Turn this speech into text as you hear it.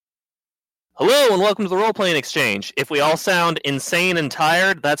Hello and welcome to the Role-Playing Exchange. If we all sound insane and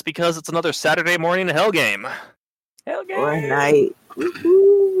tired, that's because it's another Saturday morning hell game. Hell game! Or night.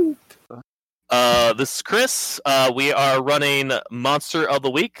 Woo-hoo. This is Chris. We are running Monster of the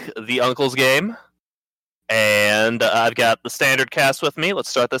Week, the Uncle's game. And I've got the standard cast with me. Let's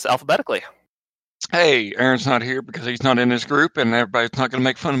start this alphabetically. Hey, Aaron's not here because he's not in this group, and everybody's not going to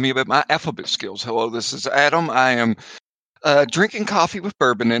make fun of me about my alphabet skills. Hello, this is Adam. I am drinking coffee with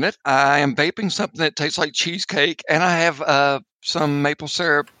bourbon in it. I am vaping something that tastes like cheesecake, and I have some maple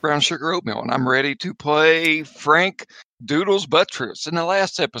syrup brown sugar oatmeal, and I'm ready to play Frank Doodles Buttress. In the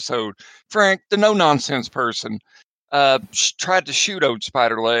last episode, Frank, the no-nonsense person, tried to shoot Old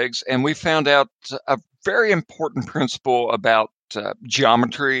Spriderlegs, and we found out a very important principle about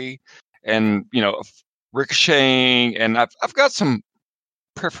geometry and, ricocheting, and I've got some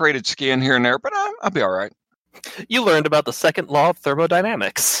perforated skin here and there, but I'll be all right. You learned about the second law of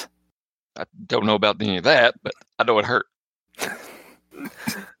thermodynamics. I don't know about any of that, but I know it hurt.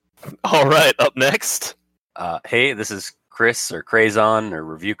 All right, up next. Hey, this is Chris, or Crazon, or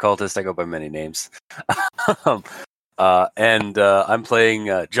Review Cultist. I go by many names. And I'm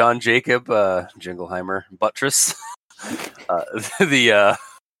playing John Jacob, Jingleheimer, Buttress, the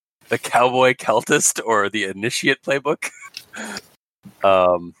Cowboy Cultist, or the Initiate Playbook.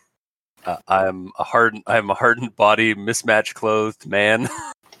 I'm a hardened body, mismatched clothed man,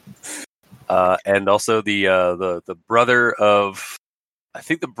 and also the brother of, I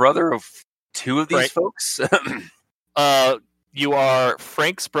think the brother of two of these folks. You are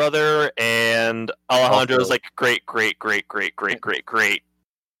Frank's brother, and Alejandro's like great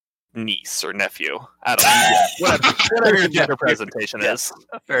niece or nephew. I don't know. Whatever your gender presentation is.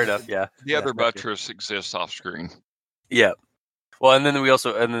 Fair enough. Yeah. The other Buttress exists off screen. Yeah. Well, and then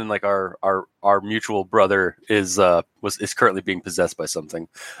our mutual brother is currently being possessed by something,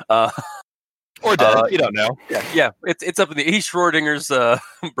 or dead. You don't know. Yeah. It's up in the East Schrodinger's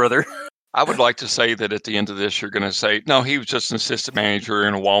brother. I would like to say that at the end of this, you're going to say, no, he was just an assistant manager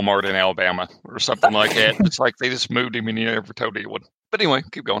in a Walmart in Alabama or something like that. It's like they just moved him and he never told anyone. But anyway,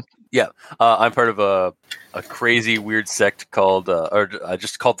 keep going. Yeah, I'm part of a crazy weird sect called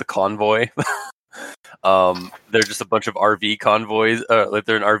the Convoy. They're just a bunch of RV convoys.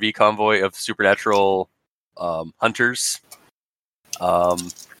 They're an RV convoy of supernatural hunters.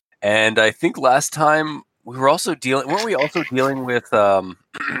 And I think last time weren't we also dealing with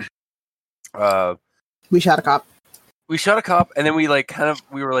We shot a cop. We shot a cop, and then we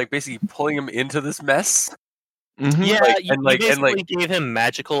were basically pulling him into this mess. Mm-hmm. Yeah, you gave him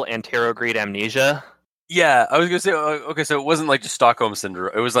magical anterograde amnesia. Yeah, I was gonna say, okay, so it wasn't like just Stockholm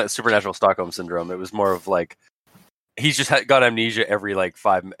syndrome. It was like supernatural Stockholm syndrome. It was more of like he's just got amnesia every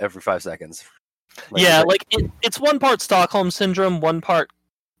 5 seconds. It's one part Stockholm syndrome, one part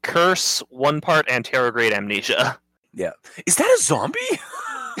curse, one part anterograde amnesia. Yeah, is that a zombie?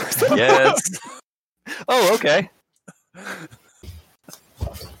 Yes. Oh, okay.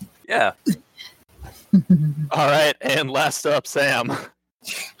 Yeah. All right, and last up, Sam.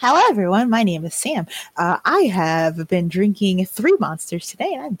 Hello, everyone. My name is Sam. I have been drinking 3 monsters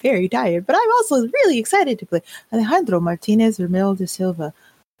today, and I'm very tired, but I'm also really excited to play Alejandro, Martinez, Ramiro, de Silva.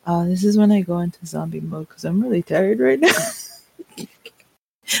 This is when I go into zombie mode, because I'm really tired right now.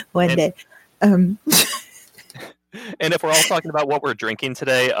 One day. And if we're all talking about what we're drinking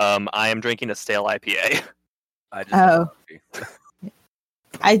today, I am drinking a stale IPA.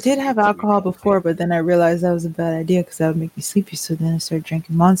 I did have alcohol before, but then I realized that was a bad idea because that would make me sleepy. So then I started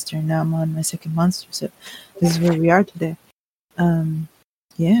drinking Monster, and now I'm on my second Monster. So this is where we are today.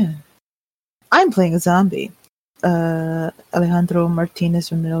 Yeah. I'm playing a zombie. Alejandro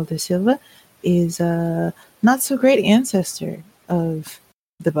Martinez Ramiro de Silva is a not so great ancestor of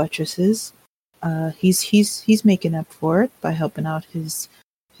the Buttresses. He's making up for it by helping out his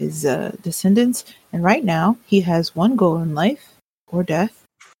descendants, and right now he has one goal in life or death,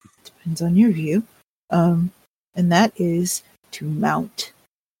 depends on your view, and that is to mount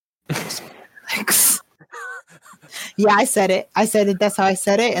legs. Yeah, I said it. That's how I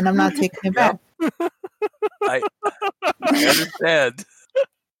said it, and I'm not taking it back. I understand.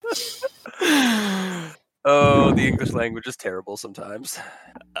 Oh, the English language is terrible sometimes.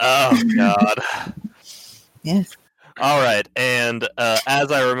 Oh, God. Yes. All right, and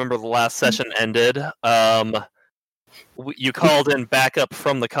as I remember the last session ended, you called in backup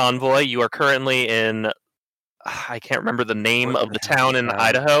from the convoy. You are currently in, I can't remember the name of the town in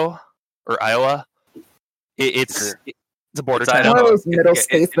Idaho, or Iowa. It's a border town. One of those middle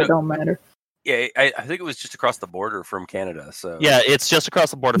states that don't matter. Yeah, I think it was just across the border from Canada. So yeah, it's just across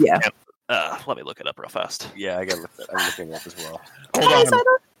the border from Canada. Let me look it up real fast. Yeah, I'm looking it up as well. Hold on.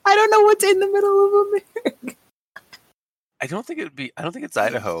 I don't know what's in the middle of America. I don't think it's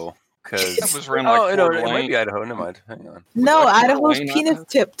Idaho. Because That was around like no, Fort it might Wayne. be Idaho. Never mind. Hang on. No, like Fort Idaho's Wayne, penis Idaho?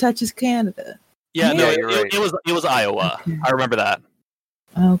 tip touches Canada. Yeah, no, Yeah, you're right. it was Iowa. Okay. I remember that.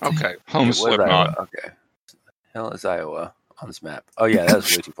 Okay. Okay, It home was Slipknot. Iowa. Okay. Hell is Iowa on this map? Oh yeah, that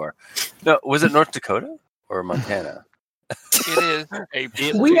was way too far. No, was it North Dakota or Montana? It is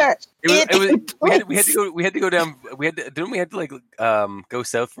a We are. It was. in We had to go. We had to go down. Didn't we have to like go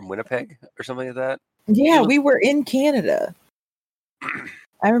south from Winnipeg or something like that? Yeah, we were in Canada.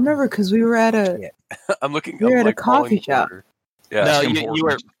 I remember because we were at a. I'm looking. We were I'm at a like calling coffee the shop. border. Yeah. No,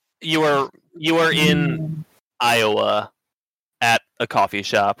 Tim you were in Iowa at a coffee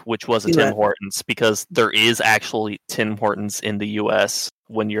shop, which was a You Tim were. Hortons, because there is actually Tim Hortons in the U.S.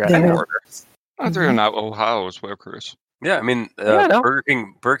 when you're at the There is. border. Oh, they're in Ohio as well, Chris. Yeah, I mean, Yeah, I know. Burger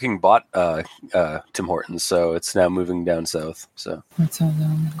King bought Tim Hortons, so it's now moving down south. So That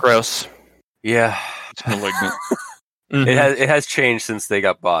sounds Gross. yeah, It's malignant. Mhm. it has changed since they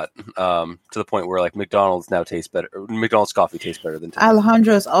got bought. To the point where like McDonald's now tastes better. McDonald's coffee tastes better than Tim Hortons.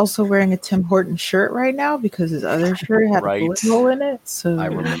 Alejandro is also wearing a Tim Hortons shirt right now because his other shirt had Right. a bullet hole in it. So I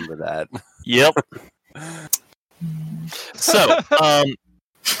remember that. Yep. So,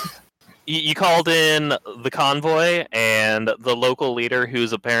 you called in the convoy, and the local leader,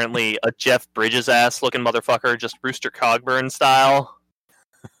 who's apparently a Jeff Bridges ass looking motherfucker, just Rooster Cogburn style,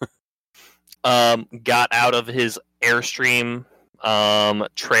 got out of his Airstream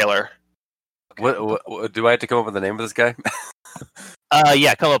trailer. What do I have to come up with the name of this guy?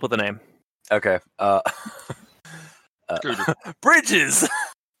 Yeah, come up with a name. Okay. Scooter. Bridges.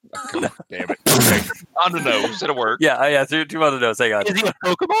 Damn it. Okay. On the nose. It'll work. Yeah. Two other notes. Hang on. Is he a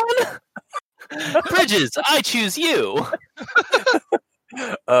Pokemon? Bridges, I choose you.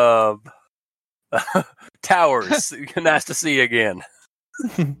 Towers. Nice to see you again.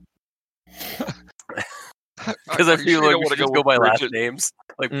 Because I feel like we should just go by last names,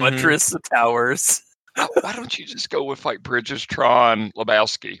 like Mhm. Buttress, Towers. Why don't you just go with like Bridges, Tron,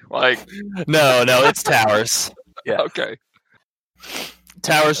 Lebowski? Like, No, it's Towers. Yeah. okay.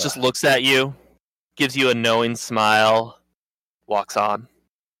 Towers just looks at you, gives you a knowing smile, walks on.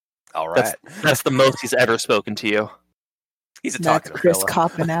 All right. That's the most he's ever spoken to you. He's a that's talkative Chris fella.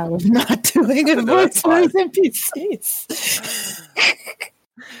 copping out of not doing a No, that's voice for his NPCs.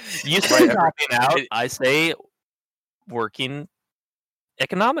 You say Right, dropping out, it- I say working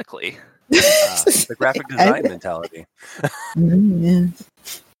economically. The graphic design mentality. Mm,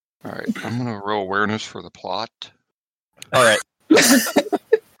 All right. I'm going to roll awareness for the plot. All right.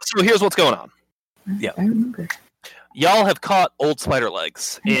 So here's what's going on. yeah. I remember. Y'all have caught Old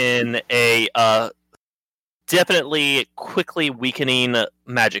Spriderlegs in a definitely quickly weakening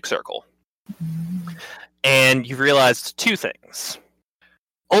magic circle. And you've realized two things.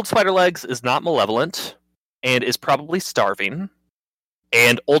 Old Spriderlegs is not malevolent and is probably starving.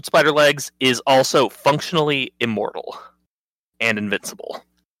 And Old Spriderlegs is also functionally immortal and invincible.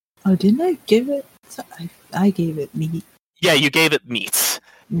 Oh, didn't I give it? I gave it meat. Yeah, you gave it meat,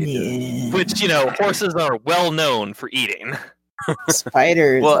 Yeah. which, horses are well known for eating.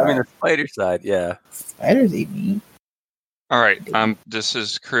 Spiders. Well, I mean, the spider side, yeah. spiders eat meat. All right. This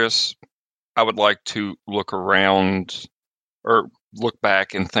is Chris. I would like to look around or look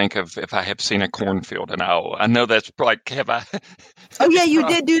back and think of if I have seen a cornfield in Iowa. I know that's like, have I? Oh yeah, you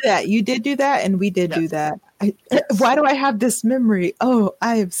did do that. You did do that, and we did do that. Why do I have this memory? Oh,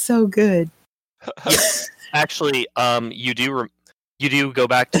 I am so good. Yes, actually, you do go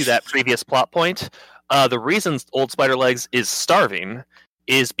back to that previous plot point. The reason Old Spriderlegs is starving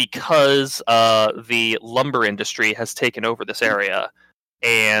is because the lumber industry has taken over this area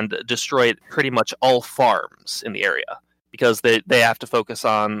and destroyed pretty much all farms in the area because they have to focus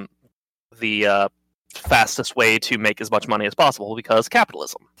on the fastest way to make as much money as possible because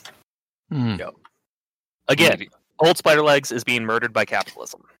capitalism. Again, Old Spriderlegs is being murdered by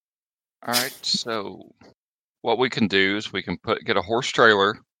capitalism. All right. So what we can do is we can get a horse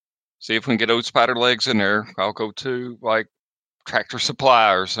trailer, see if we can get Old Spriderlegs in there. I'll go to like Tractor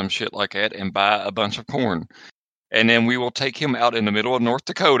Supply or some shit like that and buy a bunch of corn. And then we will take him out in the middle of North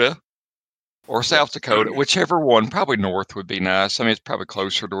Dakota or South Dakota, whichever one. Probably North would be nice. I mean, it's probably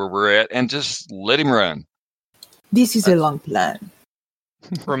closer to where we're at, and just let him run. This is a long plan.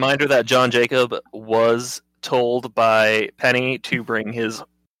 Reminder that John Jacob was told by Penny to bring his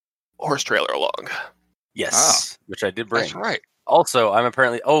horse trailer along. Yes, which I did bring. That's right. Also, I'm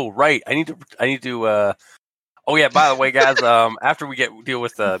apparently. Oh, right. I need to. Oh yeah. By the way, guys. After we deal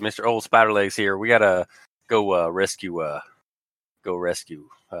with Mr. Old Spiderlegs here, we gotta go rescue.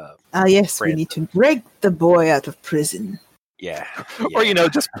 Yes, we Brandon. need to break the boy out of prison. Yeah. Or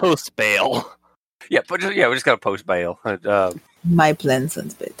just post bail. Yeah, but we just got to post bail. My plan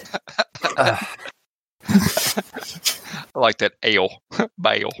sounds better. I like that ale.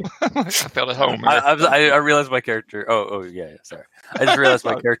 Bail. I felt at home. I realized my character. Oh yeah. Sorry, I just realized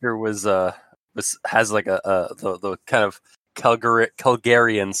my character has like the kind of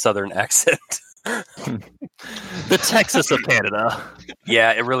Calgarian Southern accent. The Texas of Canada.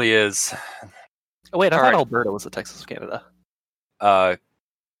 Yeah, it really is. Oh wait, I All thought right. Alberta was the Texas of Canada. Oh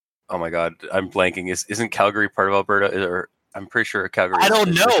my God, I'm blanking. Isn't Calgary part of Alberta? Or I'm pretty sure Calgary. I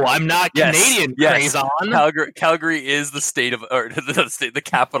don't know. I'm not Canadian. Yes. Crazon. Calgary is the state of, or the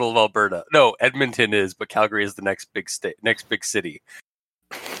capital of Alberta. No, Edmonton is, but Calgary is the next big city.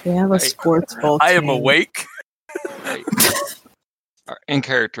 They have a sports ball I am team. awake. In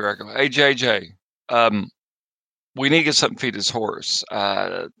character, I go, hey, JJ, we need to get something to feed this horse.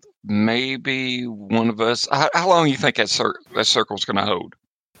 Maybe one of us. How long do you think that circle's going to hold?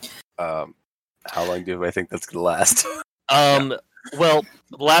 How long do I think that's going to last? Well,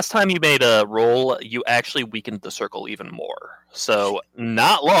 the last time you made a roll, you actually weakened the circle even more. So,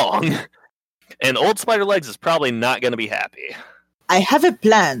 not long. And Old Spriderlegs is probably not going to be happy. I have a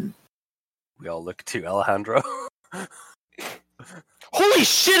plan. We all look to Alejandro. Holy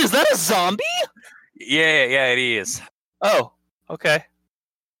shit, is that a zombie? Yeah, it is. Oh, okay.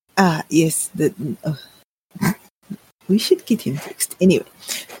 Yes. We should get him fixed. Anyway,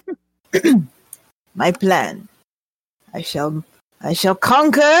 my plan. I shall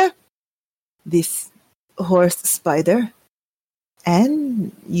conquer this horse spider,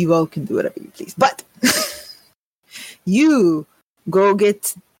 and you all can do whatever you please. But you go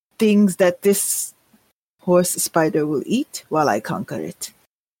get things that this horse spider will eat while I conquer it.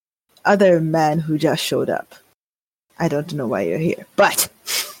 Other man who just showed up. I don't know why you're here, but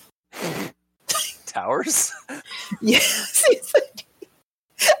Towers? yes,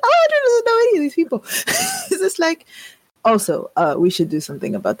 Alejandro doesn't know any of these people. It's just like, also, we should do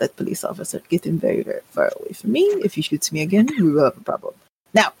something about that police officer. Get him very, very far away from me. If he shoots me again, we will have a problem.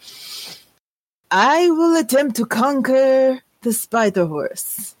 Now, I will attempt to conquer the spider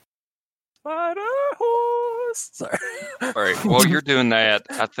horse. Spider horse. Sorry. All right. While you're doing that,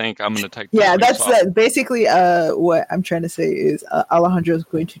 I think I'm going to take. Yeah, police that's off. basically what I'm trying to say is Alejandro is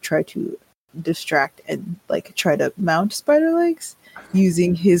going to try to distract and like try to mount Spriderlegs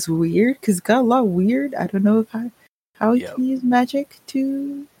using his weird, because it got a lot of weird. I don't know how he can use magic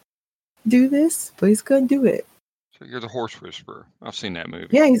to do this, but he's gonna do it. So you're the horse whisperer. I've seen that movie.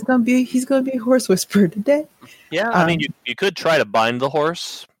 Yeah, he's gonna be a horse whisperer today. Yeah, I mean, you could try to bind the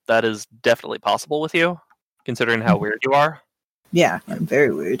horse. That is definitely possible with you, considering how weird you are. Yeah, I'm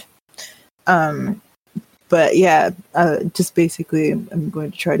very weird. But yeah, just basically, I'm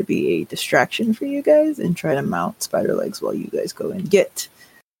going to try to be a distraction for you guys and try to mount Spriderlegs while you guys go and get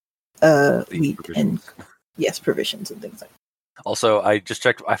wheat and provisions and things like that. Also, I just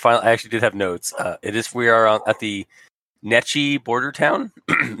checked. I actually did have notes. We are at the Netchie border town,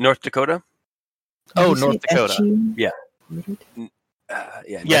 North Dakota. Oh, North Dakota. Etchy? Yeah.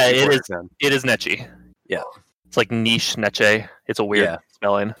 Yeah, it is. Town. It is Netchie. Yeah, it's like niche Neche. It's a weird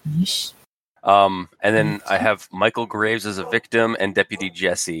spelling. And then I have Michael Graves as a victim and Deputy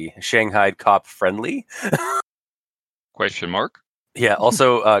Jesse, Shanghai cop friendly. Question mark? Yeah.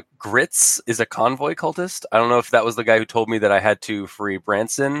 Also, Grits is a convoy cultist. I don't know if that was the guy who told me that I had to free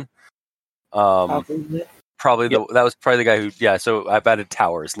Branson. Probably that was probably the guy who. Yeah. So I've added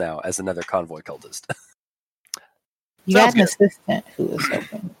Towers now as another convoy cultist. You had an assistant who was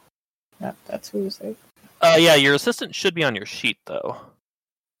helping. That's who was there. Yeah, your assistant should be on your sheet though.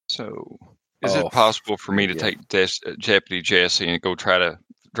 So, is it possible for me to take Deputy Jesse and go try to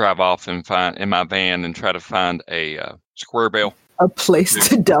drive off and find in my van and try to find a square bell? A place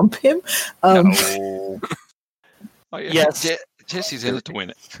to dump him? No. Yes. Jesse's in it to win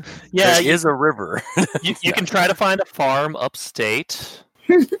it. Yeah, there is a river. You can try to find a farm upstate.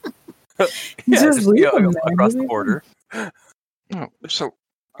 Just leave him across the border. Oh, so,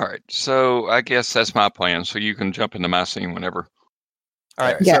 all right. So I guess that's my plan. So you can jump into my scene whenever. All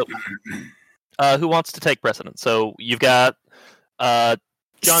right. Yeah. So, who wants to take precedence? So you've got John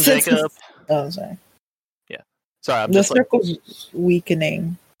Jacob. Oh, sorry. Yeah. Sorry, I'm the just circle's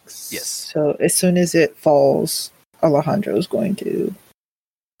weakening. Yes. So as soon as it falls, Alejandro is going to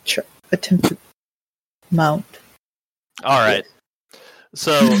attempt to mount. All right.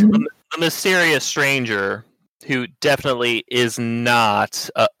 So the mysterious stranger, who definitely is not.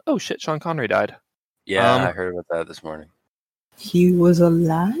 Oh shit! Sean Connery died. Yeah, I heard about that this morning. He was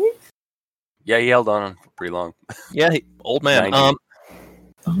alive? Yeah, he held on for pretty long. Yeah, old man. 90.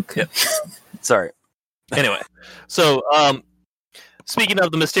 Okay. Sorry. Anyway, so Speaking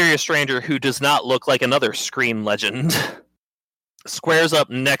of the mysterious stranger who does not look like another screen legend, squares up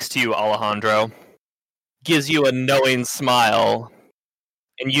next to you, Alejandro, gives you a knowing smile,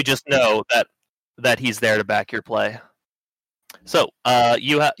 and you just know that he's there to back your play. So,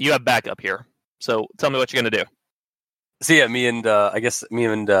 you have backup here. So, tell me what you're gonna do. So yeah,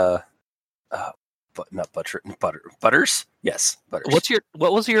 not Butters. Yes, Butters.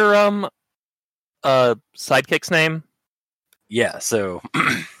 What was your sidekick's name? Yeah, so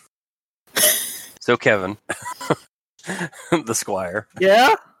Kevin, the squire.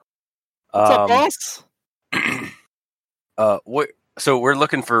 Yeah. What's up, boss? We're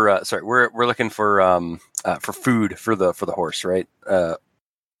looking for we're looking for food for the horse, right?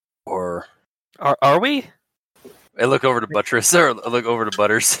 Or are we? I look over to Buttress or I look over to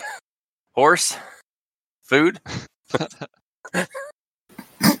Butters. Horse, food.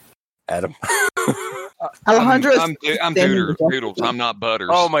 Adam. Alejandro, I'm Doodles. I'm not Butters.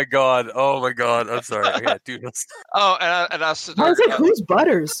 Oh my god. I'm sorry. Yeah, Doodles. Oh, and I said, I was like, who's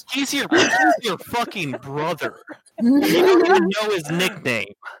Butters? He's your fucking brother. You don't even know his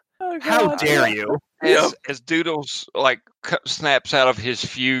nickname. Oh, how dare you? As Doodles snaps out of his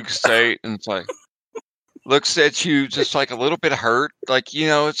fugue state and it's like looks at you just like a little bit hurt, like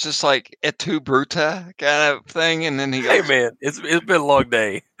it's just like et tu bruta kind of thing, and then he goes, "Hey man, it's been a long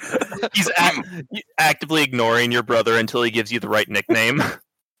day." He's actively ignoring your brother until he gives you the right nickname.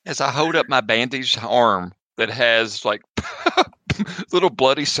 As I hold up my bandaged arm that has like little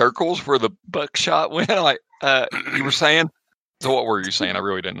bloody circles where the buckshot went, I'm like, you were saying? So what were you saying? I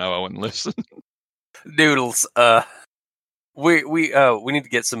really didn't know. I wouldn't listen. Doodles, we need to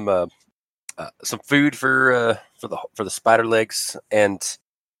get some food for the Spriderlegs, and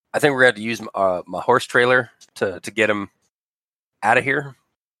I think we're going to use my horse trailer to get him out of here.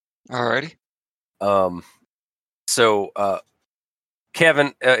 Alrighty. So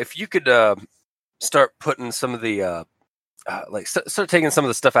Kevin, if you could start putting some of the start taking some of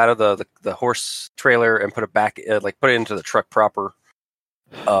the stuff out of the horse trailer and put it back, put it into the truck proper.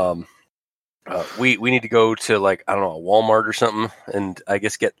 We need to go to a Walmart or something, and I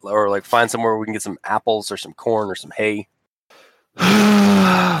guess find somewhere we can get some apples or some corn or some hay.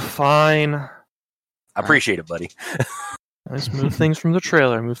 Fine. I appreciate it, buddy. Let's move things from the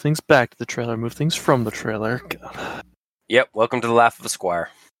trailer, move things back to the trailer, move things from the trailer. God. Yep, welcome to the laugh of a squire.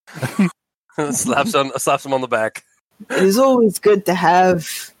 slaps him on the back. It is always good to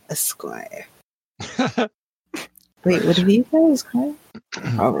have a squire. Wait, what did he say? Squire?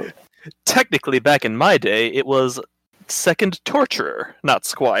 Oh. Technically, back in my day, it was second torturer, not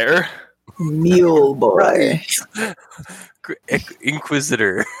squire. Mule boy.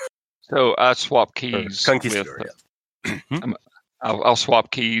 Inquisitor. So I swap keys. Conquistador, I'll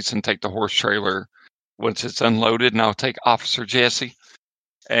swap keys and take the horse trailer once it's unloaded, and I'll take Officer Jesse.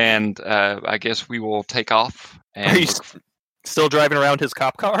 And I guess we will take off. And are you still driving around his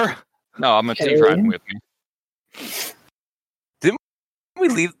cop car? No, I'm going to take riding with me. Did we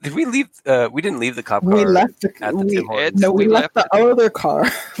leave? We didn't leave the cop car. We left at the Tim Hortons. No, we left the other car.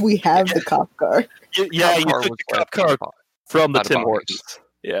 We have the cop car. Yeah, you took the cop car from the Tim Hortons.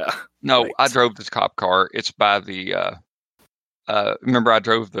 Yeah. No, right. I drove this cop car. It's by the. Remember, I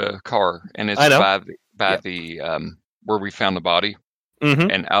drove the car, and it's by the where we found the body,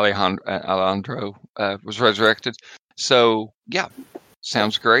 and Alejandro was resurrected. So yeah,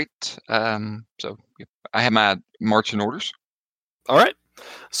 sounds great. So I have my marching orders. All right.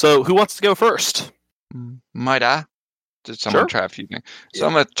 So who wants to go first? Might I? I'm going to try a few things. So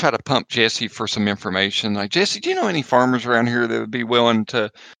I'm going to try to pump Jesse for some information. Like, Jesse, do you know any farmers around here that would be willing to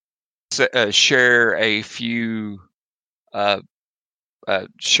share a few barrels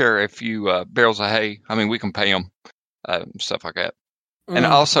of hay? I mean, we can pay them, stuff like that. And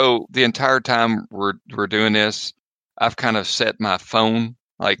also, the entire time we're doing this, I've kind of set my phone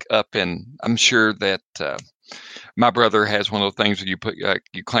up, and I'm sure that my brother has one of those things where you put you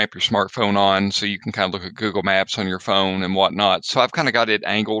clamp your smartphone on so you can kind of look at Google Maps on your phone and whatnot. So I've kind of got it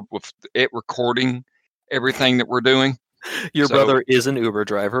angled with it recording everything that we're doing. Your brother is an Uber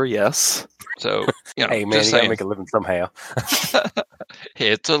driver, yes. So hey man, you gotta make a living somehow.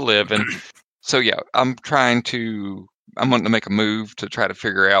 It's a living. So yeah, I'm wanting to make a move to try to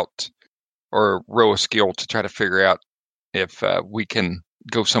figure out, or row a skill to try to figure out if we can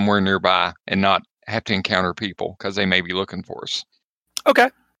go somewhere nearby and not have to encounter people because they may be looking for us. Okay.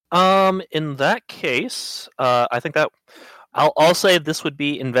 In that case, I think that I'll say this would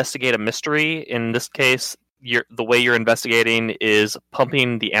be investigate a mystery. In this case, the way you're investigating is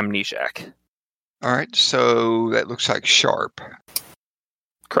pumping the amnesiac. All right. So that looks like sharp.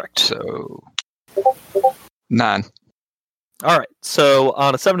 Correct. So 9. All right. So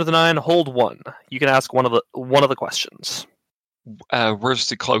on a 7 to the 9, hold 1. You can ask one of the questions. Where's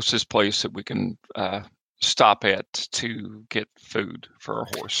the closest place that we can stop at to get food for our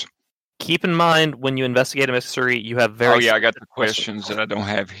horse? Keep in mind when you investigate a mystery, you have very. Oh yeah, I got the questions that I don't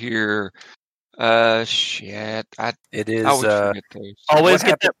have here. Shit. It is. I always forget those. Always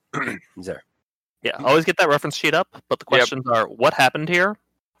get that. There. Yeah, always get that reference sheet up. But the questions are: what happened here?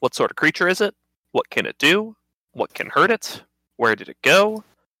 What sort of creature is it? What can it do? What can hurt it? Where did it go?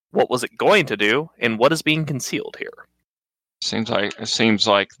 What was it going to do? And what is being concealed here? Seems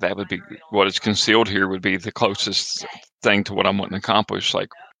like that would be what is concealed here would be the closest thing to what I'm wanting to accomplish. Like,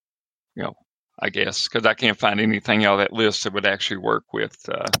 I guess because I can't find anything out of that list that would actually work with.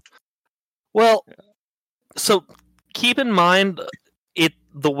 Well, so keep in mind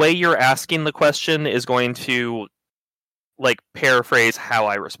the way you're asking the question is going to paraphrase how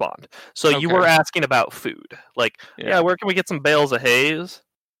I respond. So you were asking about food. Where can we get some bales of haze?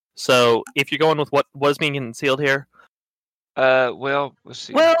 So if you're going with what was being concealed here, well, let's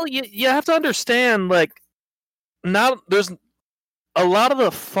see. Well, you have to understand, now there's a lot of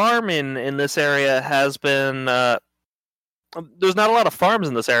the farming in this area has been. There's not a lot of farms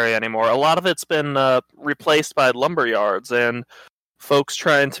in this area anymore. A lot of it's been replaced by lumber yards and folks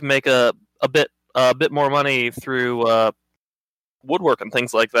trying to make a bit more money through woodwork and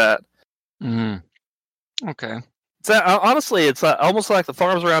things like that. Okay. Honestly, it's almost like the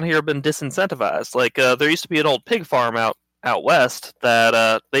farms around here have been disincentivized. There used to be an old pig farm out west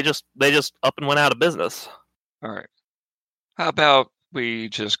that they just up and went out of business. All right. How about we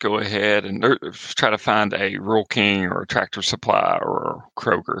just go ahead and try to find a Rural King or a Tractor Supply or a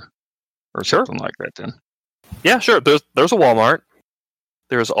Kroger or something like that then? Yeah, sure. There's a Walmart.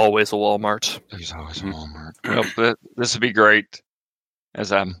 There's always a Walmart. There's always a Walmart. Well, this would be great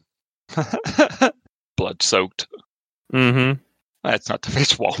as I'm blood-soaked. Mm-hmm. That's not the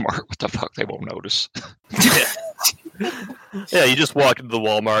best Walmart. What the fuck? They won't notice. Yeah, you just walk into the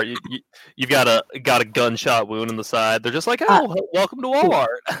Walmart. You've got a gunshot wound in the side. They're just like, "Oh, welcome to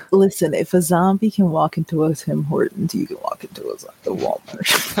Walmart." Listen, if a zombie can walk into a Tim Hortons, you can walk into the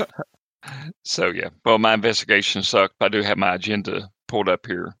Walmart. So yeah, well, my investigation sucked. But I do have my agenda pulled up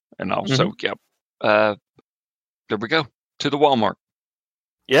here, and also, there we go to the Walmart.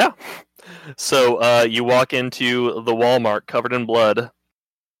 Yeah. So you walk into the Walmart covered in blood,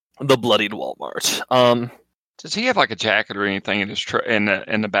 the bloodied Walmart. Does he have like a jacket or anything in his in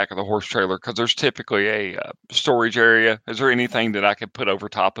the back of the horse trailer? Because there's typically a storage area. Is there anything that I could put over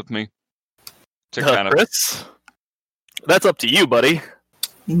top of me to Chris? That's up to you, buddy.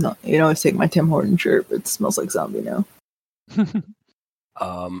 No, you know, I take my Tim Hortons shirt, but it smells like zombie now.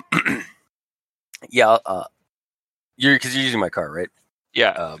 Yeah. You're using my car, right?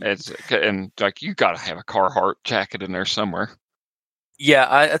 Yeah, and you gotta have a Carhartt jacket in there somewhere. Yeah,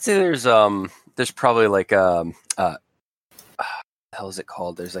 I'd say there's probably what the hell is it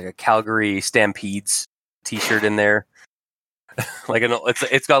called? There's like a Calgary Stampedes T-shirt in there.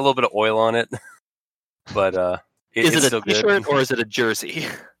 It's got a little bit of oil on it, but is it it's a T-shirt or is it a jersey?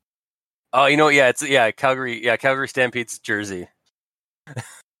 Oh, Calgary Stampedes jersey.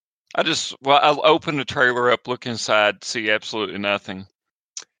 I'll open the trailer up, look inside, see absolutely nothing.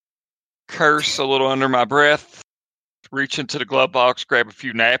 Curse a little under my breath, reach into the glove box, grab a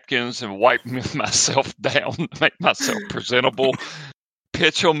few napkins, and wipe myself down to make myself presentable.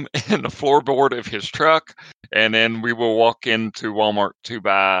 Pitch them in the floorboard of his truck, and then we will walk into Walmart to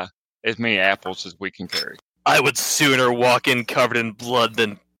buy as many apples as we can carry. I would sooner walk in covered in blood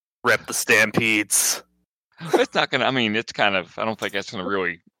than rep the Stampedes. It's not gonna. I mean, it's kind of. I don't think that's gonna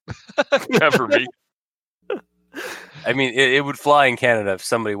really cover me. I mean, it would fly in Canada if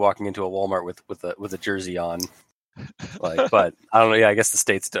somebody walking into a Walmart with a jersey on. But I don't know. Yeah, I guess the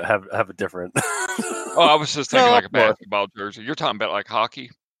states have a different. Oh, I was just thinking like a basketball jersey. You're talking about like hockey.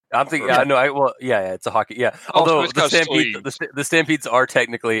 I'm thinking. Yeah, it's a hocky. Yeah, although the Stampedes are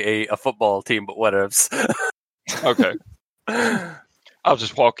technically a football team, but whatevs. Okay. I'll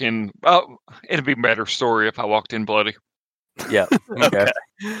just walk in. Oh, it'd be a better story if I walked in bloody. Yeah. Okay.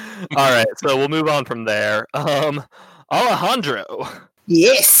 All right. So we'll move on from there. Alejandro.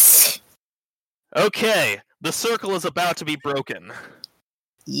 Yes. Okay. The circle is about to be broken.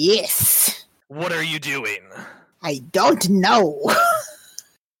 Yes. What are you doing? I don't know.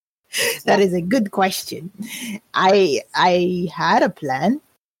 That is a good question. I had a plan,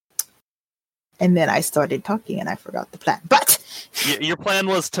 and then I started talking, and I forgot the plan. But your plan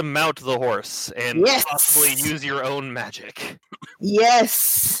was to mount the horse and possibly use your own magic.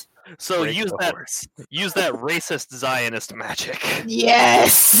 Yes. So use that racist Zionist magic.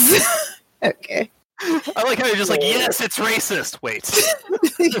 Yes. Okay. I like how you're just like, yes, it's racist. Wait.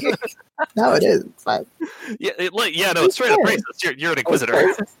 No, it is. It's fine. No, it's straight up racist. You're an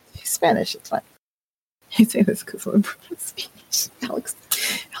inquisitor. He's Spanish. It's fine. I say this because I'm Spanish. Alex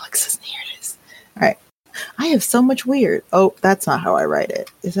says, here it is. All right. I have so much weird. Oh, that's not how I write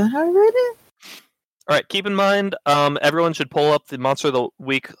it. Is that how I write it? All right. Keep in mind, everyone should pull up the Monster of the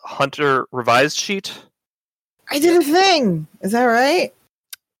Week Hunter revised sheet. I did a thing. Is that right?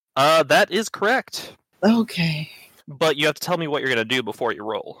 That is correct. Okay. But you have to tell me what you're going to do before you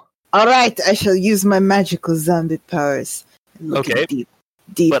roll. All right. I shall use my magical zombie powers. Look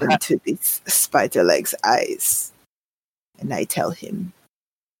deep into these Spriderlegs' eyes. And I tell him,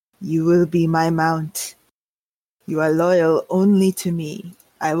 you will be my mount. You are loyal only to me.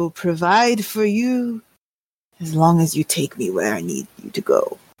 I will provide for you as long as you take me where I need you to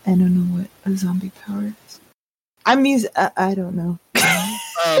go. I don't know what a zombie power is. I'm using. I don't know.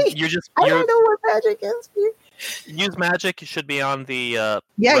 I don't know what magic is. Here. Use magic. It should be on the.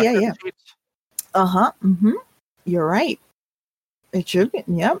 Yeah. Sheet. Mm-hmm. You're right. It should be.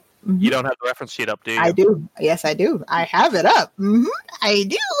 Yep. Mm-hmm. You don't have the reference sheet up, do you? I do. Yes, I do. I have it up. Mm-hmm. I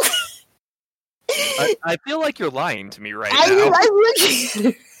do. I feel like you're lying to me right now. I'm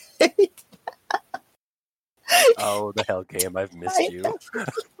looking. Oh, the hell game! I've missed you.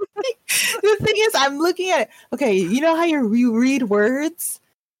 The thing is, I'm looking at it. Okay, you know how you read words,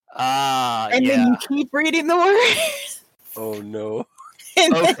 and then you keep reading the words. Oh no!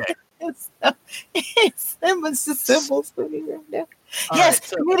 Okay, it's just symbols for me right now. All yes, right,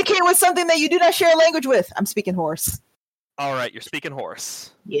 so, communicate with something that you do not share a language with. I'm speaking horse. All right, you're speaking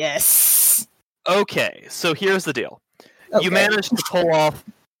horse. Yes. Okay, so here's the deal. Okay. You managed to pull off.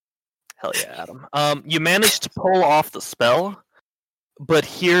 Hell yeah, Adam. You managed to pull off the spell, but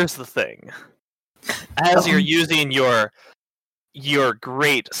here's the thing. As you're using your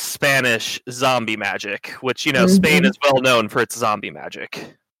great Spanish zombie magic, which, you know, Spain is well known for its zombie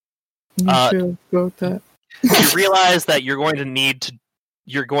magic. You realize that you're going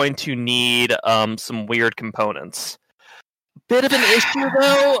to need some weird components. Bit of an issue,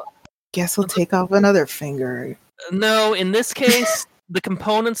 though. Guess we'll take off another finger. No, in this case, the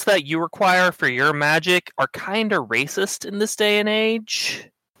components that you require for your magic are kind of racist in this day and age.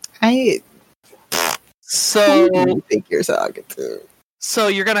 So you think you're talking to? So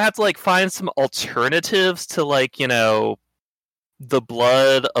you're gonna have to like find some alternatives to, like, you know, the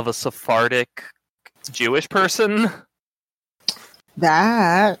blood of a Sephardic Jewish person.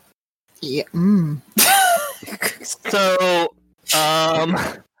 That, yeah. So,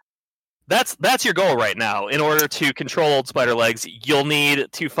 that's your goal right now. In order to control Old Spriderlegs, you'll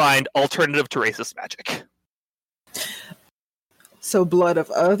need to find alternative to racist magic. So blood of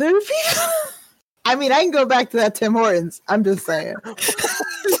other people? I mean, I can go back to that Tim Hortons. I'm just saying.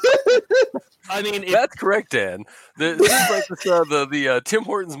 I mean, that's correct, Dan. This is like the Tim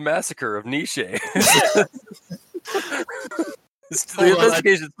Hortons massacre of Niche. The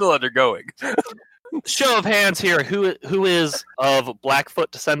investigation is still undergoing. Show of hands here. Who is of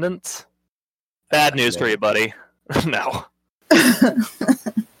Blackfoot descendants? Bad news for you, buddy. No.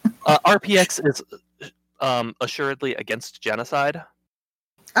 RPX is assuredly against genocide.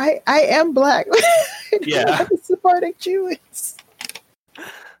 I am black. Yeah. I'm Sephardic Jewish.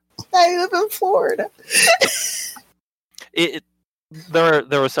 I live in Florida. There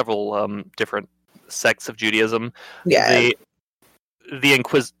were several different sects of Judaism. Yeah. The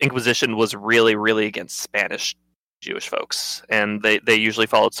Inquisition was really, really against Spanish Jewish folks, and they usually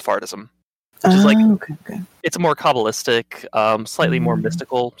followed Sephardism. Which is like, okay. It's a more Kabbalistic, slightly more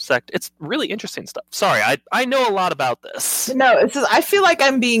mystical sect. It's really interesting stuff. Sorry, I know a lot about this. No, it's just, I feel like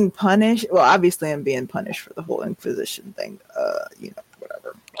I'm being punished. Well, obviously I'm being punished for the whole Inquisition thing.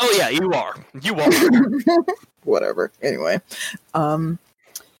 Whatever. Oh yeah, you are. You are. Whatever. Anyway,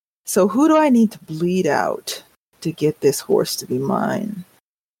 so who do I need to bleed out to get this horse to be mine?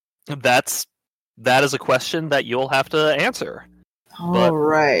 That is a question that you'll have to answer. All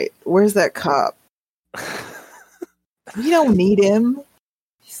right. Where's that cop? We don't need him.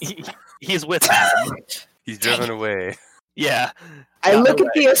 He's with Adam. He's driven away. Yeah. I look at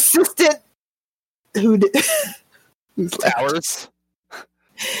the assistant who's Towers.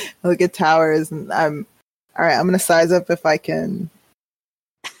 I look at Towers, and I'm all right. I'm gonna size up if I can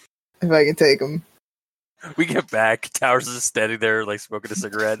take him. We get back. Towers is standing there, like smoking a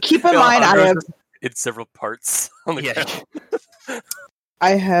cigarette. Keep in mind, I have in several parts on the ground.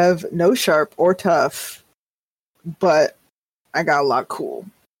 I have no sharp or tough, but I got a lot cool.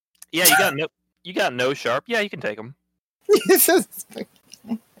 Yeah, you got no sharp. Yeah, you can take him.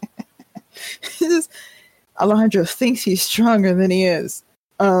 Alejandro thinks he's stronger than he is.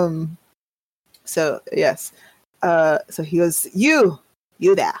 So So yes. So he goes, you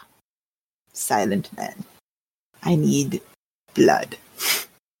there, silent man. I need blood.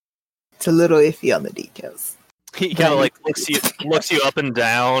 It's a little iffy on the details. He kind of like looks you up and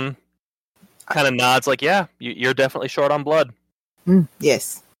down, kind of nods like, yeah, you're definitely short on blood.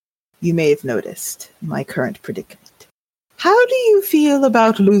 Yes, you may have noticed my current predicament. How do you feel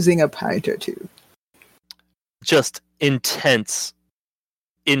about losing a pint or two? Just intense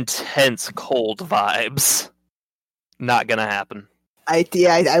cold vibes. Not gonna happen. I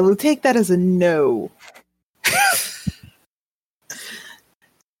will take that as a no.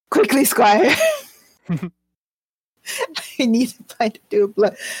 Quickly, Squire. I need a pint or two of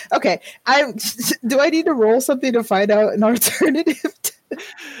blood. Okay, do I need to roll something to find out an alternative?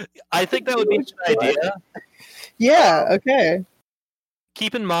 I think that would be a good idea. Yeah, okay.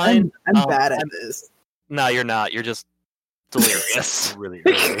 Keep in mind... I'm bad at this. No, you're not. You're just delirious. really.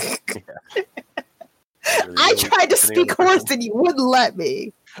 Yeah. I tried to speak hoarse and you wouldn't let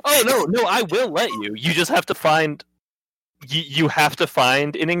me. Oh, no, I will let you. You just have to find... You have to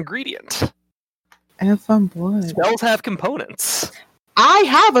find an ingredient. I have found blood. Spells have components. I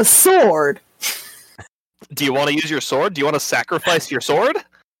have a sword. Do you want to use your sword? Do you want to sacrifice your sword?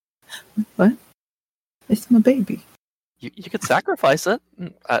 What? It's my baby. You could sacrifice it.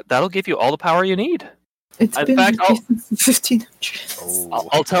 That'll give you all the power you need. It's been since the 1500s. Oh.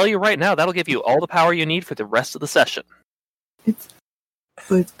 I'll tell you right now, that'll give you all the power you need for the rest of the session. It's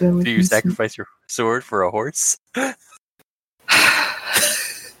been with Do you me sacrifice your sword for a horse?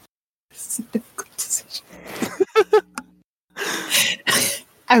 It's a difficult decision.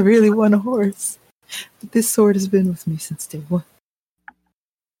 I really want a horse. But this sword has been with me since day one.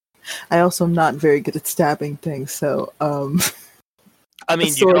 I also am not very good at stabbing things, so I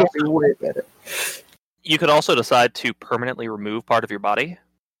mean, you could also decide to permanently remove part of your body.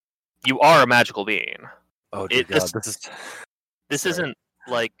 You are a magical being. Oh dear God, this isn't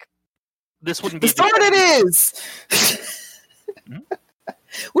like this wouldn't be the sword. It is.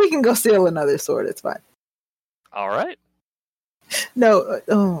 We can go steal another sword. It's fine. All right. No.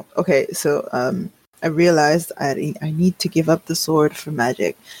 Oh, okay. So I realized I need to give up the sword for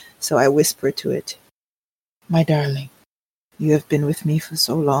magic. So I whisper to it, "My darling, you have been with me for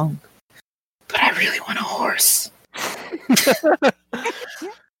so long, but I really want a horse."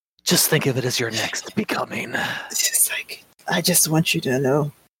 Just think of it as your next becoming. It's just like, I just want you to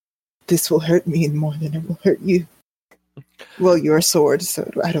know this will hurt me more than it will hurt you. Well, your sword, so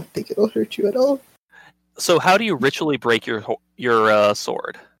I don't think it'll hurt you at all. So how do you ritually break your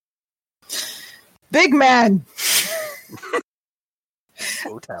sword? Big man!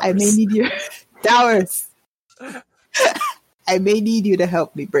 I may need your towers. I may need you to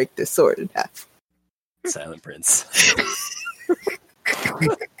help me break this sword in half. Silent Prince.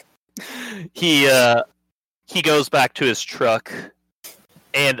 He goes back to his truck,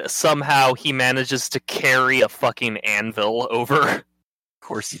 and somehow he manages to carry a fucking anvil over. Of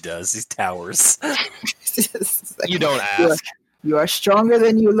course he does. He towers. Like, you don't ask. You are stronger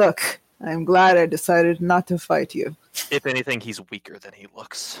than you look. I'm glad I decided not to fight you. If anything, he's weaker than he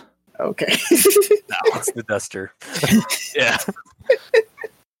looks. Okay. No, it's the duster. Yeah.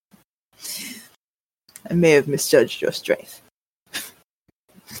 I may have misjudged your strength.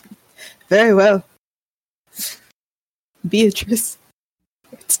 Very well. Beatrice,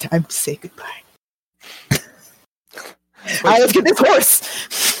 it's time to say goodbye. Let's get this horse!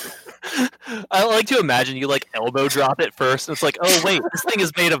 I like to imagine you like elbow drop it first, and it's like, oh wait, this thing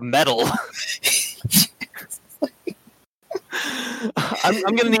is made of metal.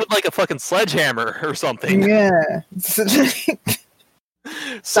 I'm gonna need like a fucking sledgehammer or something. Yeah.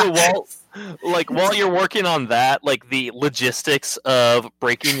 So while you're working on that, like the logistics of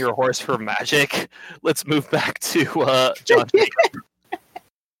breaking your horse for magic, let's move back to John.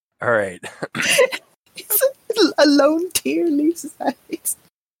 All right. It's a lone tear leaves his eyes.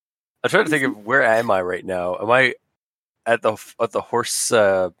 I'm trying to think of where am I right now? Am I at the horse?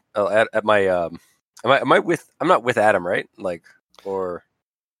 At my am I with? I'm not with Adam, right? Like, or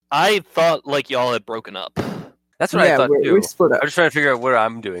I thought like y'all had broken up. That's what I thought too. We're split up. I'm just trying to figure out what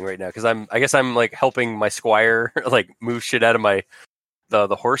I'm doing right now because I guess I'm like helping my squire like move shit out of my the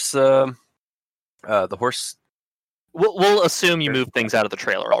horse. The horse. We'll assume you moved things out of the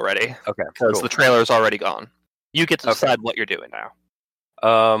trailer already. Okay, because cool. the trailer's already gone. You get to decide what you're doing now.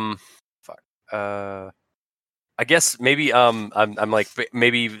 Fuck. I guess maybe I'm like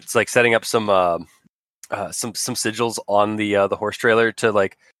maybe it's like setting up some sigils on the horse trailer to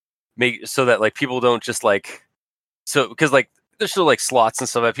like make so that like people don't just like so because like there's still like slots and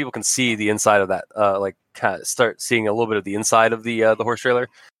stuff that people can see the inside of that like kind of start seeing a little bit of the inside of the horse trailer.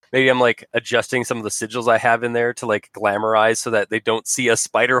 maybe I'm like adjusting some of the sigils I have in there to like glamorize so that they don't see a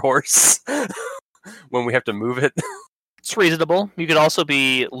spider horse when we have to move it. It's reasonable. You could also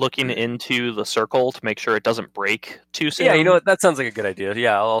be looking into the circle to make sure it doesn't break too soon. Yeah, you know what? That sounds like a good idea.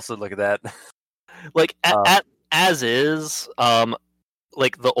 Yeah, I'll also look at that. Like as is,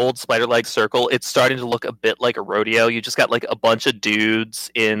 like the old Spiderlegs circle, it's starting to look a bit like a rodeo. You just got like a bunch of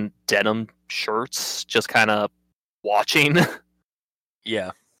dudes in denim shirts, just kind of watching.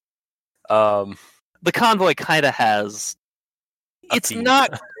 Yeah. The convoy kind of has. It's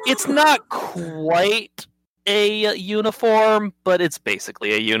not quite a uniform, but it's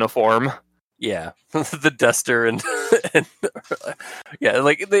basically a uniform. Yeah, the duster and yeah,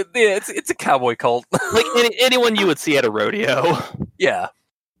 like it's a cowboy cult. Like anyone you would see at a rodeo. Yeah.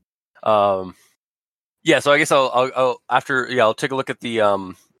 Yeah. So I guess I'll after I'll take a look at the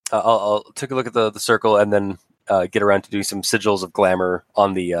I'll take a look at the circle and then get around to doing some sigils of glamour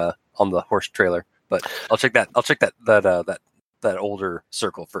on the horse trailer. But I'll check that older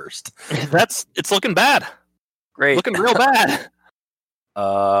circle first. It's looking bad. Great. Looking real bad.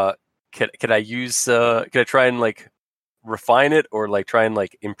 Can I use can I try and like refine it or like try and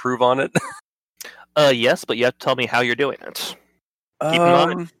like improve on it? Yes, but you have to tell me how you're doing it. Keep in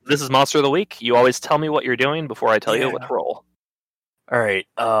mind, this is Monster of the Week. You always tell me what you're doing before I tell you what to roll. All right.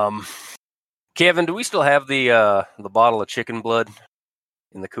 Kevin, do we still have the bottle of chicken blood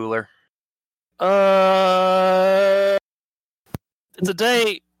in the cooler? It's a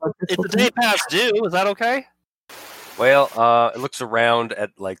day past due. Is that okay? Well, it looks around at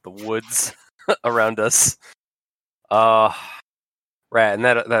like the woods around us. Right, and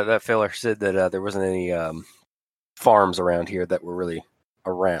that fella said that there wasn't any farms around here that were really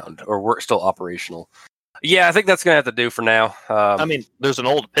around or were still operational. Yeah, I think that's gonna have to do for now. I mean, there's an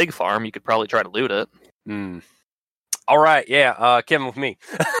old pig farm. You could probably try to loot it. All right, yeah, Kevin with me.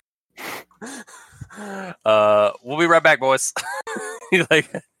 We'll be right back, boys.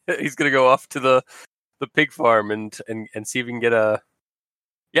 He's gonna go off to the pig farm and see if we can get a.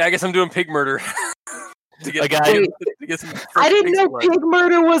 Yeah, I guess I'm doing pig murder. to get some I didn't know pig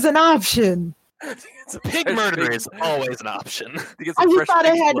murder was an option. Pig murder is always an option. I just thought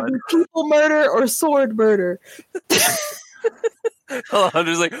it had to be people murder or sword murder.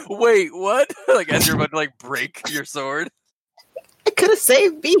 Alejandro's like, wait, what? Like as you're about to like break your sword. I could have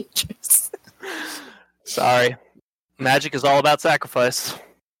saved Beatrice. Sorry, magic is all about sacrifice.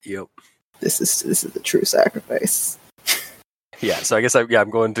 Yep. This is the true sacrifice. Yeah, so I guess I'm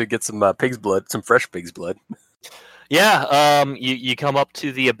going to get some pig's blood, some fresh pig's blood. Yeah, you come up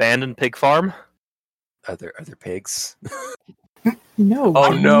to the abandoned pig farm. Are there pigs? No.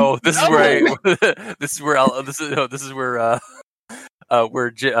 Oh no! This is where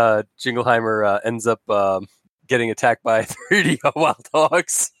Jingleheimer ends up getting attacked by 30 wild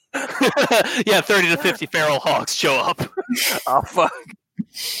hogs. Yeah, 30 to 50 feral hogs show up. Oh fuck!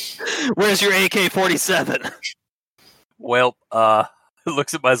 Where's your AK-47? Well,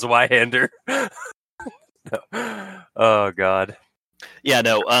 looks at my Zweihander. No. Oh god. Yeah,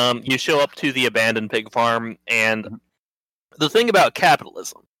 no. You show up to the abandoned pig farm, and the thing about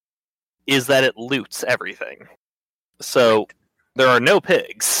capitalism is that it loots everything. So there are no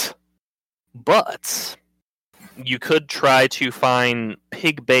pigs, but you could try to find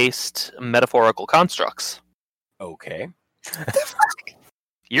pig-based metaphorical constructs. Okay.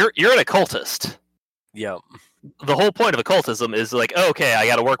 You're an occultist. Yeah. The whole point of occultism is like, okay, I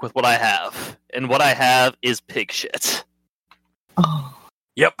got to work with what I have, and what I have is pig shit. Oh.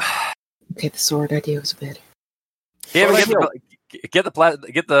 Yep. Okay, the sword idea was better. Yeah, get the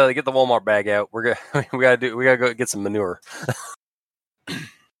Walmart bag out. We gotta go get some manure.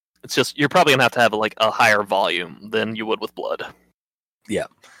 It's just you're probably gonna have like a higher volume than you would with blood. Yeah.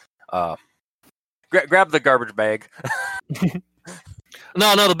 Grab the garbage bag.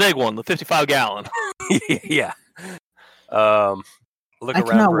 No, the big one, the 55-gallon. Yeah. Look I around.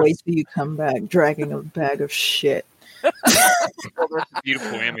 cannot wait till you come back dragging a bag of shit. Well, that's a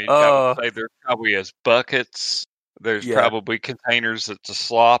beautiful image. I would say there's probably as buckets. There's probably containers that the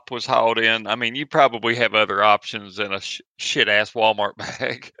slop was hauled in. I mean, you probably have other options than a shit-ass Walmart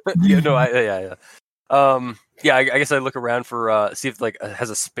bag. Yeah. I guess I look around for see if like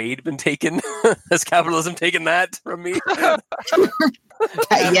has a spade been taken? Has capitalism taken that from me?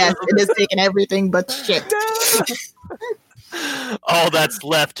 Yes, it has taken everything but shit. All that's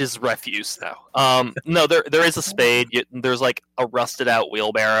left is refuse now. No, there is a spade. There's like a rusted out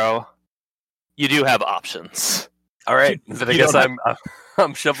wheelbarrow. You do have options. All right, then I guess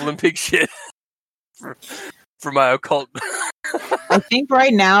I'm shoveling pig shit for my occult. I think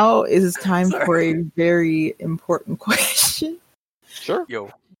right now is time for a very important question. Sure.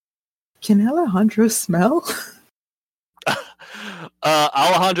 Yo. Can Alejandro smell?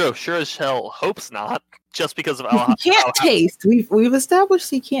 Alejandro sure as hell hopes not, just because of He Alejandro. can't taste. We've established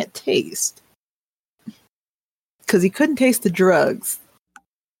he can't taste because he couldn't taste the drugs.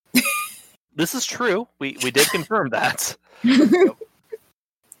 This is true. We did confirm that. Because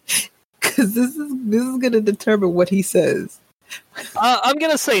this is going to determine what he says. I'm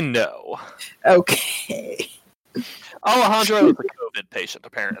gonna say no. Okay. Alejandro is a COVID patient,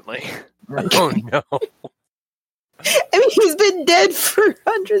 apparently. Oh no. I mean, he's been dead for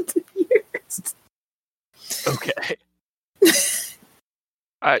hundreds of years. Okay. If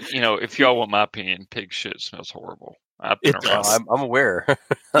y'all want my opinion, pig shit smells horrible. I've been It around. does. I'm aware.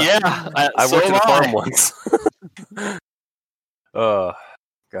 Yeah, I so worked at am a farm I. once. Oh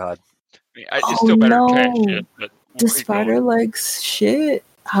God. I mean, it's still better than cat shit, but The spider legs shit.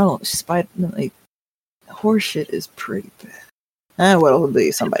 I don't horse shit is pretty bad. Well, it'll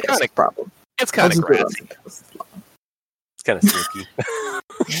be somebody else's problem. It's kind of grassy. It's kind of sneaky.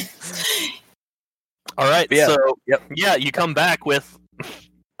 All right, Yeah. so Yep. yeah, you come back with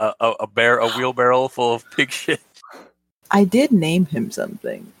a wheelbarrow full of pig shit. I did name him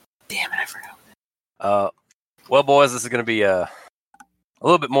something. Damn it, I forgot. Well, boys, this is going to be a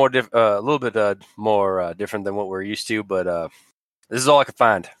little bit more different than what we're used to, but this is all I could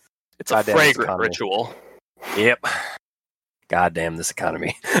find. it's a Goddamn, this fragrant economy. ritual. Yep. Goddamn this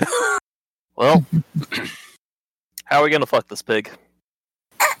economy. Well, how are we gonna fuck this pig?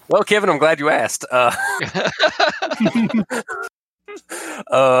 Well, Kevin, I'm glad you asked.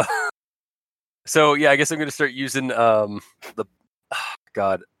 So yeah, I guess I'm going to start using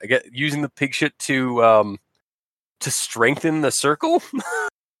using the pig shit to strengthen the circle.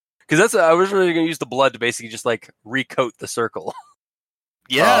 Because I was really going to use the blood to basically just like recoat the circle.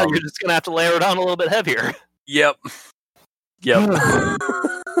 Yeah, you're just gonna have to layer it on a little bit heavier. Yep.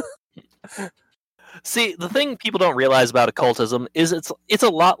 See, the thing people don't realize about occultism is it's a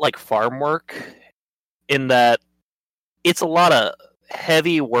lot like farm work, in that it's a lot of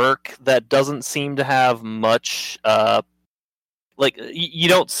heavy work that doesn't seem to have much. You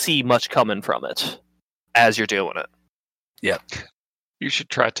don't see much coming from it as you're doing it. Yep. You should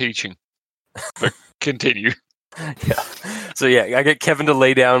try teaching. But continue. Yeah. So yeah, I get Kevin to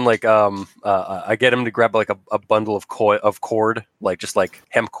lay down I get him to grab like a bundle of cord, like just like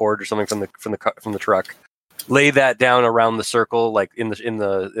hemp cord or something from the truck. Lay that down around the circle, like in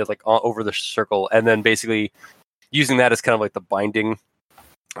the over the circle, and then basically using that as kind of like the binding,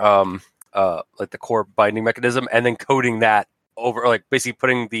 like the core binding mechanism, and then coating that over, like basically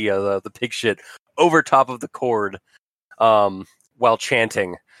putting the pig shit over top of the cord, while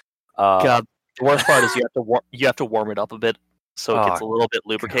chanting. God, the worst part is you have to warm it up a bit so it gets a little bit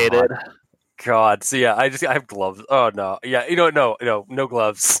lubricated. God. So yeah, I have gloves. Oh no. Yeah, no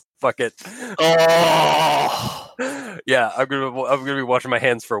gloves. Fuck it. Oh, Yeah, I'm gonna be washing my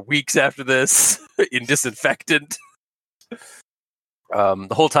hands for weeks after this in disinfectant. The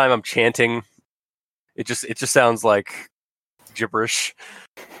whole time I'm chanting, it just sounds like gibberish.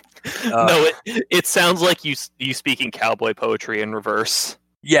 no, it sounds like you speaking cowboy poetry in reverse.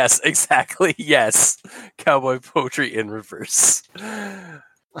 Yes, exactly. Yes, cowboy poetry in reverse.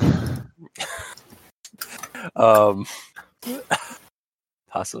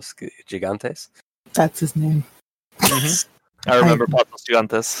 Pasos Gigantes. That's his name. I remember Pasos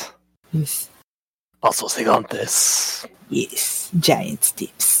Gigantes. Yes. Pasos Gigantes. Yes. Giant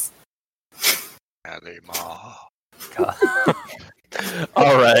steps.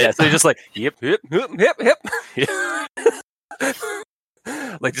 All right. Yeah, so you're just like yip.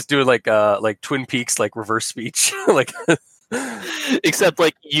 Like just doing like Twin Peaks, like reverse speech, like. Except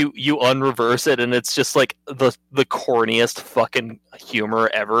like you unreverse it and it's just like the corniest fucking humor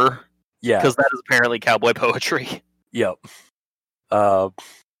ever. Yeah, because that is apparently cowboy poetry. Yep. And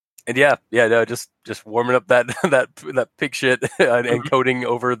no, just warming up that pig shit and coating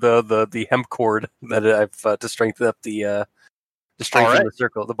over the hemp cord that I've to strengthen up the the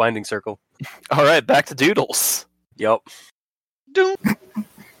circle, the binding circle. All right, back to Doodles. Yep.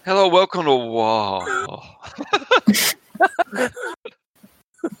 Hello, welcome to Wow.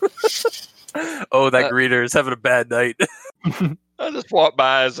 Oh, that greeter is having a bad night. I just walk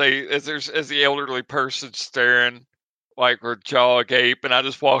by as the elderly person staring like with jaw agape, and I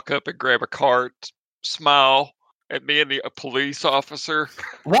just walk up and grab a cart, smile at me and a police officer.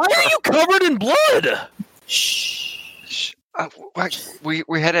 Why are you covered in blood? Shh.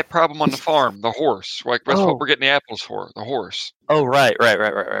 We had that problem on the farm, the horse. Like that's what we're getting the apples for, the horse. Oh, right.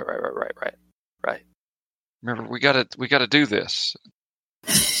 Remember, we gotta do this.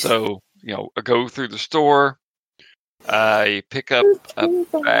 So I go through the store, I pick up a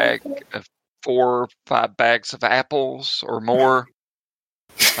bag of 4 or 5 bags of apples or more.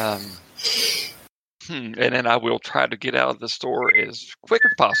 And then I will try to get out of the store as quick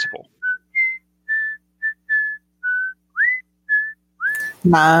as possible.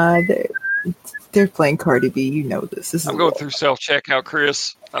 Nah, they're playing Cardi B. You know this. I'm going through self-checkout,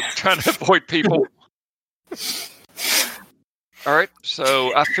 Chris. I'm trying to avoid people. All right,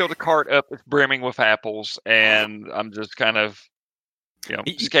 so I fill the cart up. It's brimming with apples, and I'm just kind of,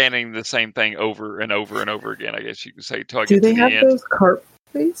 scanning the same thing over and over and over again, I guess you could say, till I get to the end. Do they have those cart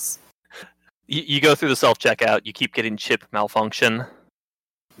plates? You go through the self-checkout. You keep getting chip malfunction.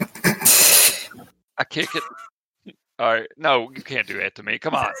 I kick it. All right. No, you can't do that to me.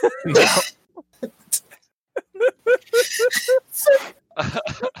 Come on. No.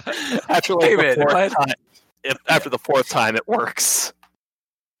 After after the fourth time, it works.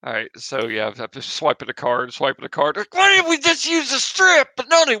 All right. So, yeah, I'm just swiping the card. Why didn't we just use the strip? But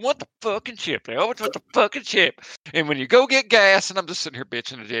no, they want the fucking chip. They always want the fucking chip. And when you go get gas, and I'm just sitting here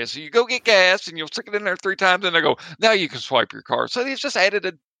bitching to Jess, so you go get gas, and you'll stick it in there 3 times, and they go, now you can swipe your card. So they've just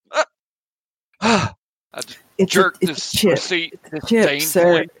added I just jerked this receipt. It's a chip,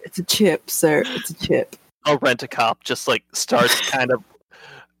 sir. It's a chip, sir. It's a chip. A rent-a-cop just starts kind of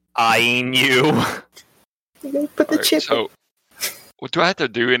eyeing you. Put the chip. So, do I have to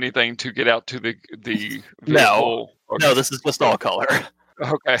do anything to get out to the vehicle? No. Okay. No, this is just all color.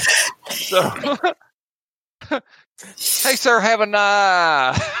 Okay. So, hey, sir, have a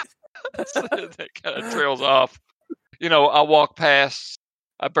nice. That kind of trails off. I walk past.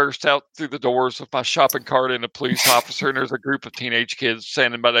 I burst out through the doors with my shopping cart and a police officer, and there's a group of teenage kids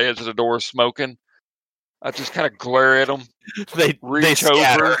standing by the edge of the door smoking. I just kind of glare at them. They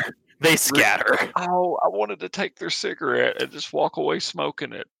scatter. They scatter. Oh, I wanted to take their cigarette and just walk away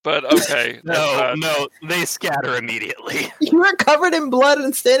smoking it. But okay. No, they scatter immediately. You were covered in blood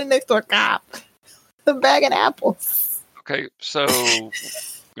and standing next to a cop. A bag of apples. Okay, so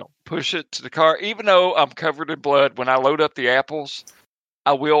push it to the car. Even though I'm covered in blood, when I load up the apples,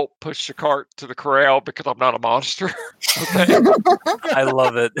 I will push the cart to the corral because I'm not a monster. Okay. I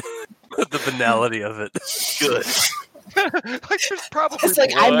love it. The banality of it. Good. There's probably it's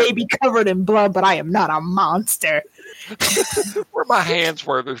like blood. I may be covered in blood, but I am not a monster. Where my hands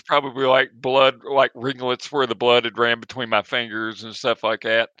were, there's probably blood, ringlets where the blood had ran between my fingers and stuff like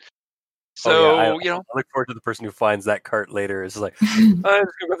that. So, I look forward to the person who finds that cart later. It's like, I'm just going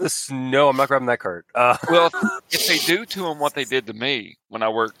to grab this. No, I'm not grabbing that cart. Well, if they do to them what they did to me when I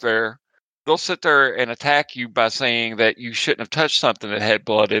worked there, they'll sit there and attack you by saying that you shouldn't have touched something that had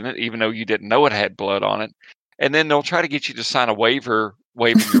blood in it, even though you didn't know it had blood on it. And then they'll try to get you to sign a waiver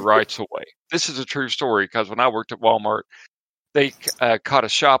waiving your rights away. This is a true story because when I worked at Walmart, they caught a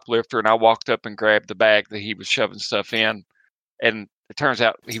shoplifter, and I walked up and grabbed the bag that he was shoving stuff in. And it turns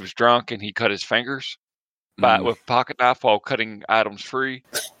out he was drunk and he cut his fingers with a pocket knife while cutting items free.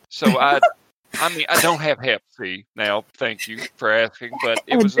 So I don't have Hep C now. Thank you for asking, but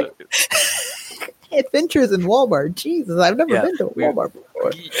it was adventures in Walmart. Jesus, I've never been to Walmart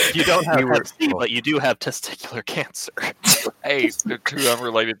before. You don't have Hep C, but you do have testicular cancer. Hey, they're 2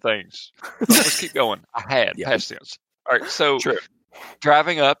 unrelated things. Let's keep going. I had past tense. All right, so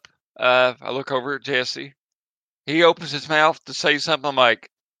driving up, I look over at Jesse. He opens his mouth to say something. I'm like,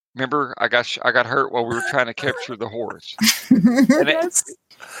 remember, I got hurt while we were trying to capture the horse. And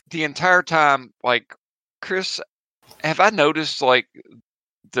the entire time, Chris, have I noticed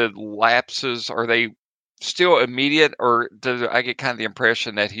the lapses? Are they still immediate, or do I get kind of the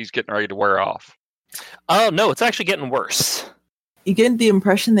impression that he's getting ready to wear off? Oh no, it's actually getting worse. You get the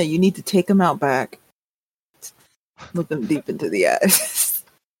impression that you need to take him out back, look him deep into the eyes.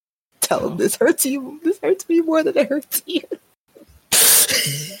 Tell him this hurts you. This hurts me more than it hurts you.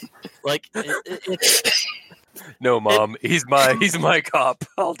 No, Mom. He's my cop.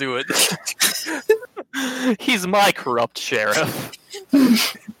 I'll do it. He's my corrupt sheriff.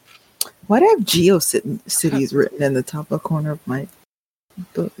 Why do I have GeoCities written in the top of corner of my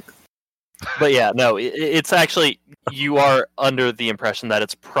book? But yeah, no, it's actually, you are under the impression that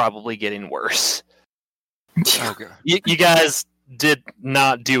it's probably getting worse. Okay. You guys did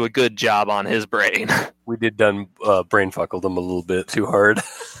not do a good job on his brain. We did brain fuckled him a little bit too hard.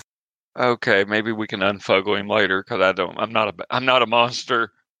 Okay, maybe we can unfuggle him later because I'm not a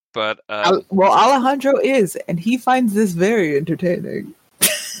monster. But Alejandro is, and he finds this very entertaining.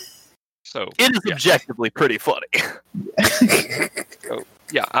 So it is objectively pretty funny. So,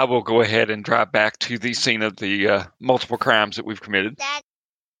 I will go ahead and drive back to the scene of the multiple crimes that we've committed.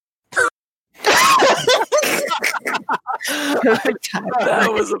 Perfect time.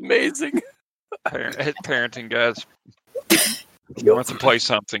 That was amazing. Parenting, guys. You want to play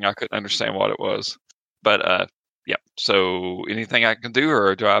something, I couldn't understand what it was. But, yeah. So, anything I can do,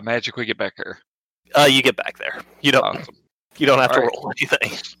 or do I magically get back there? You get back there. You don't. Awesome. You don't have to All right. roll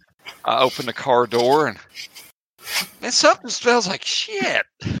anything. I open the car door, and something smells like shit.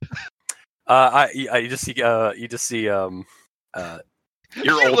 You just see your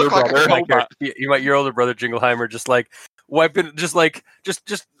You older look like a brother. robot. your older brother Jingleheimer just like wiping, just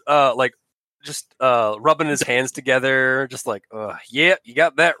rubbing his hands together, just like, yeah, you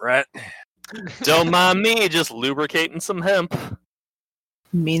got that right. Don't mind me, just lubricating some hemp.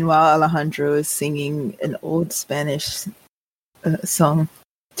 Meanwhile, Alejandro is singing an old Spanish song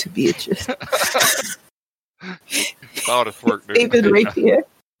to Beatrice. Thought it worked. dude. David Rapier.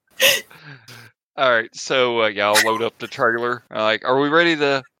 All right, so y'all load up the trailer. Are we ready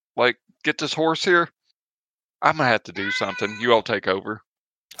to get this horse here? I'm gonna have to do something. You all take over.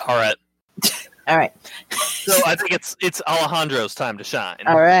 All right. All right. So I think it's Alejandro's time to shine.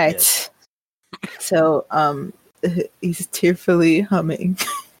 All right. Yes. So he's tearfully humming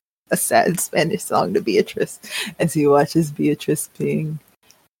a sad Spanish song to Beatrice as he watches Beatrice being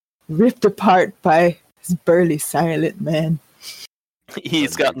ripped apart by this burly, silent man.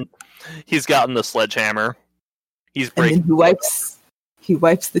 He's gotten the sledgehammer. He's And then breaking. he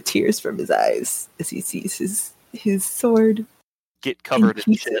wipes the tears from his eyes as he sees his sword Get covered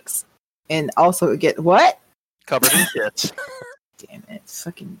in shit. pieces. And also get what? Covered in shit. Damn it.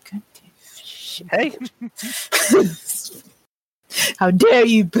 Fucking goddamn shit. Hey, How dare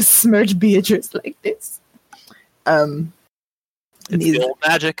you besmirch Beatrice like this? it's Neither- the old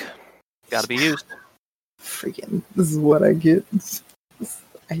magic. Got to be used. Freaking, this is what I get.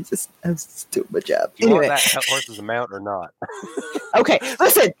 I was doing my job. You want Anyway, that horse as a mount or not? okay,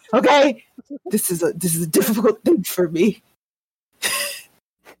 listen, okay? This is a difficult thing for me.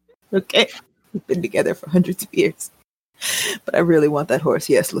 Okay? We've been together for hundreds of years. But I really want that horse.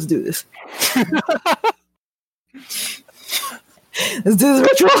 Yes, let's do this. Let's do this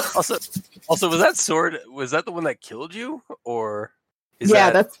ritual. Also, was that sword? Was that the one that killed you, or?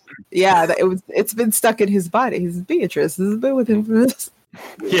 It's been stuck in his body. His Beatrice has been with him for this.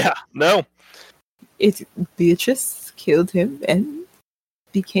 Yeah, no. Beatrice killed him and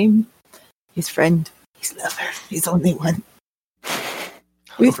became his friend, his lover, his only one.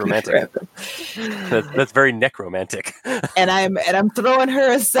 With me romantic. forever. That's very necromantic. And I'm throwing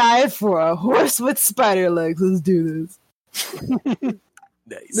her aside for a horse with spider legs. Let's do this.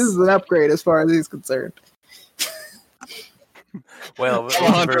 Nice. This is an upgrade as far as he's concerned. Well,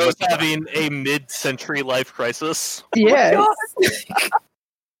 Alejandro's having a mid-century life crisis. Yes.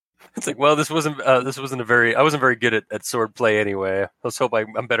 it's like, well, this wasn't a very. I wasn't very good at sword play anyway. Let's hope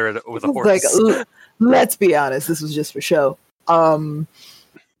I'm better at it with a horse. Like, let's be honest, this was just for show.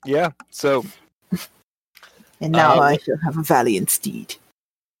 Yeah, so And now I shall have a valiant steed.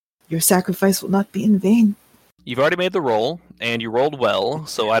 Your sacrifice will not be in vain. you've already made the roll, and you rolled well,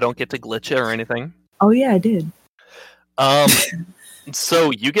 so I don't get to glitch you or anything. Oh yeah, I did.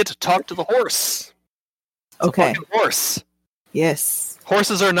 So you get to talk to the horse. It's Okay. a fucking horse. Yes.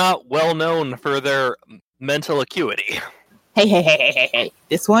 Horses are not well known for their mental acuity. Hey.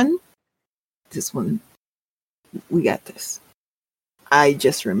 This one, we got this. I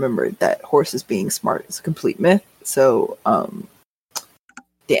just remembered that horses being smart is a complete myth. So,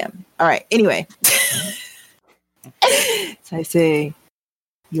 damn. All right. Anyway. So I say,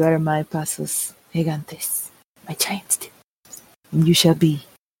 you are my pasos gigantes, my giant steps, and you shall be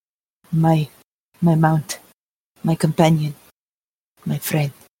my mount, my companion, my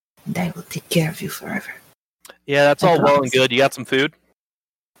friend, and I will take care of you forever. Yeah, that's I all well and promise. good. You got some food?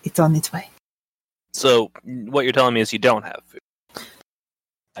 It's on its way. So what you're telling me is you don't have food.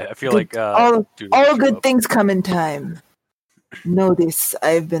 I feel Good- like all Doodles will show good up. things come in time. Know this,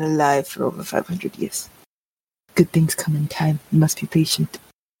 I've been alive for over 500 years. Good things come in time. You must be patient.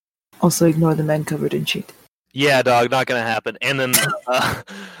 Also ignore the man covered in shit. Yeah, dog, not gonna happen. And then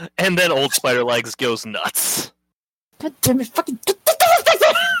Old Spriderlegs goes nuts. God damn it, fucking...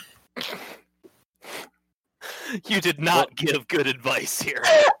 You did not give good advice here.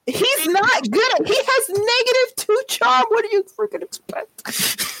 He's not good. He has -2 charm. What do you freaking expect?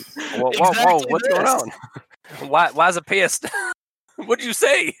 Whoa, Exactly what's going this. on? Why is it pissed? What'd you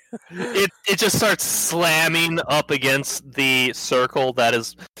say? It just starts slamming up against the circle that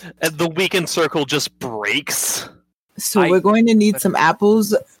is... and the weakened circle just breaks. So I- we're going to need some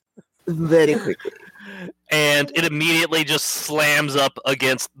apples very quickly. And it immediately just slams up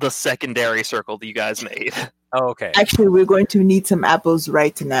against the secondary circle that you guys made. Oh, okay. Actually, we're going to need some apples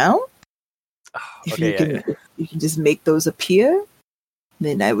right now. If Okay, you can, if you can just make those appear,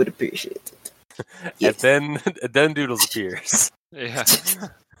 then I would appreciate it. Yes. And then Doodles appears. Yeah.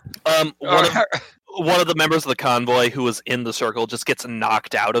 One of the members of the convoy who was in the circle just gets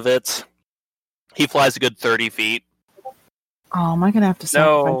knocked out of it. He flies a good 30 feet. Oh, am I gonna have to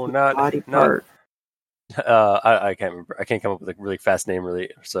sacrifice a body part? I can't remember. I can't come up with a really fast name, really.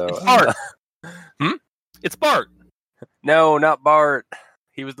 So It's Bart. It's Bart. No, not Bart.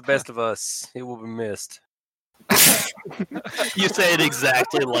 He was the best of us. He will be missed. You say it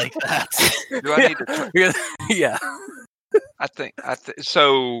exactly like that. Do I need to? Yeah. I think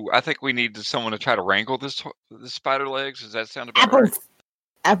we need someone to try to wrangle the spider legs. Does that sound about right?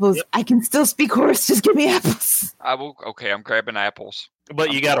 Apples. Yep. I can still speak horse. Just give me apples. I will. Okay, I'm grabbing apples.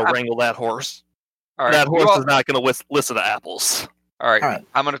 But you got to wrangle that horse. All right, that horse is not going to listen to apples. All right.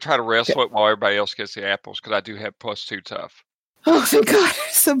 I'm going to try to wrestle it while everybody else gets the apples because I do have +2 tough. Oh, thank God!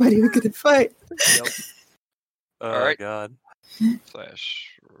 Somebody who could fight. Yep. Oh, all right. God.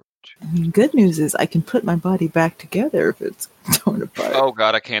 Good news is I can put my body back together if it's torn apart. Oh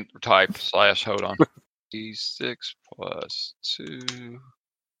God, I can't type. Hold on. D6 + 2.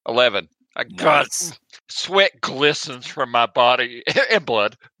 11. God, sweat glistens from my body and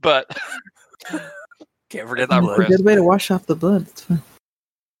blood, but can't forget that blood. It's a good way to wash off the blood. It's fine.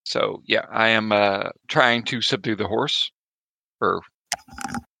 So yeah, I am trying to subdue the horse or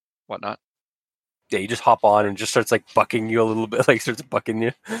whatnot. Yeah, you just hop on and just starts like bucking you a little bit, like starts bucking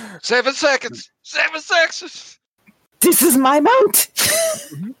you. 7 seconds. 7 seconds. This is my mount.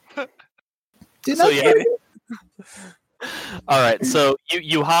 Do not All right, so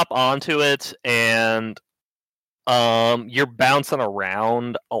you hop onto it and you're bouncing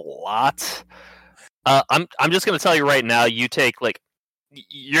around a lot. I'm just gonna tell you right now, you're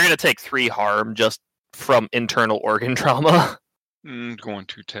gonna take 3 harm just from internal organ trauma. I'm going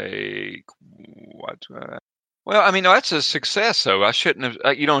to take what? Well, I mean, no, that's a success. Though I shouldn't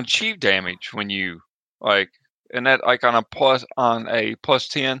have. You don't achieve damage when you and that on a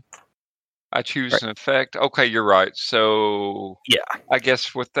 +10. I choose an effect. Okay, you're right. So yeah, I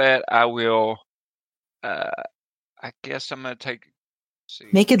guess with that, I will. I guess I'm gonna take.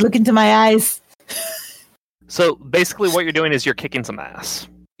 Naked, look into my eyes. So basically, what you're doing is you're kicking some ass.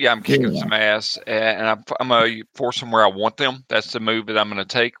 Yeah, I'm kicking some ass, and I'm gonna force them where I want them. That's the move that I'm gonna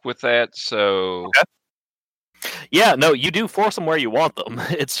take with that. So. Okay. Yeah, no, you do force them where you want them.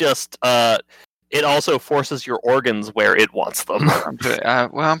 It's just it also forces your organs where it wants them. I'm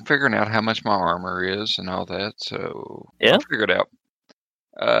figuring out how much my armor is and all that, so yeah, I'll figure it out.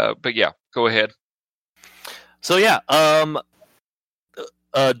 But yeah, go ahead. So yeah,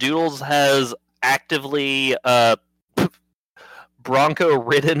 Doodles has actively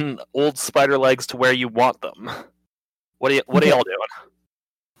Bronco-ridden Old Spriderlegs to where you want them. What are y'all doing?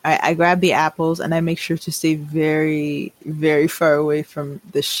 I grab the apples and I make sure to stay very, very far away from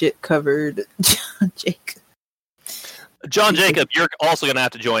the shit-covered John Jacob. John Jacob, you're also going to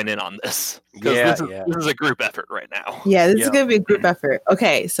have to join in on this. Because this is a group effort right now. Yeah, this is going to be a group effort.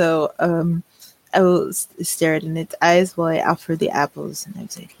 Okay, so I will stare at its eyes while I offer the apples. And I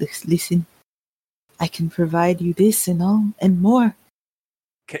was like, listen, I can provide you this and all and more.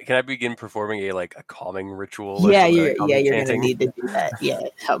 Can I begin performing a calming ritual? Yeah, you're gonna need to do that. Yeah,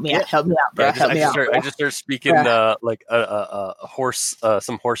 help me out, bro. I just start speaking horse,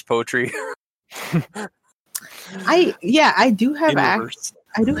 some horse poetry. I do have I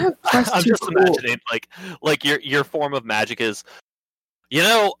do have plus I'm 2 just imagining like your form of magic is,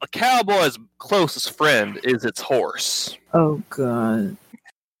 a cowboy's closest friend is its horse. Oh God,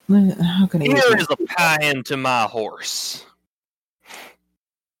 how can I? Here is a pie to my horse.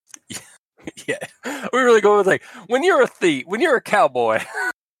 Yeah, we really go with when you're a thief, when you're a cowboy.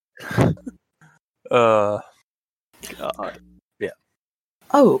 God. Yeah.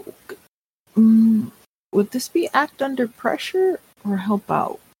 Oh, would this be act under pressure or help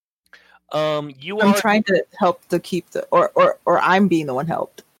out? I'm trying to help to keep the or I'm being the one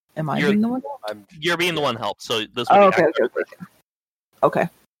helped. Am I being the one helped? You're being the one helped. So this. Would be okay.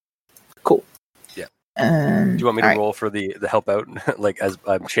 Cool. Do you want me to roll for the help out, as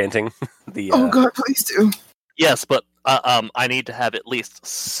I'm chanting the? Oh God, please do. Yes, but I need to have at least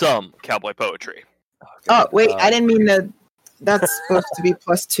some cowboy poetry. Okay. Oh wait, I didn't mean that. That's supposed to be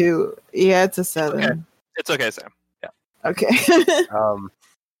 +2. Yeah, it's a 7. Okay. It's okay, Sam. Yeah. Okay.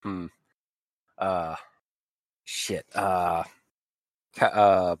 Shit. Fuck.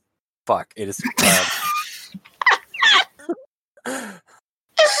 It is.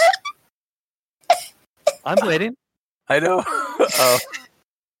 I'm waiting. I know. It's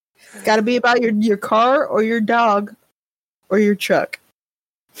got to be about your car or your dog or your truck.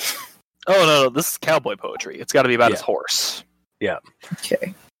 Oh no, this is cowboy poetry. It's got to be about his horse. Yeah.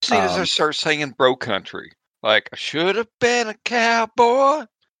 Okay. Just need to start singing bro country. Like, I should have been a cowboy.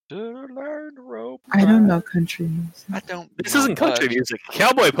 Should have learned to rope. I don't know country music. I don't. This isn't country music.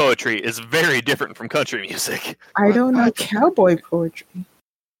 Cowboy poetry is very different from country music. I don't know cowboy poetry.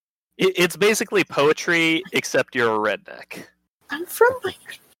 It's basically poetry, except you're a redneck. I'm from my...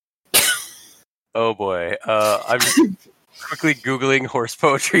 Oh boy. I'm just quickly Googling horse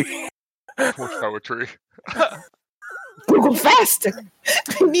poetry. Horse poetry. Google faster!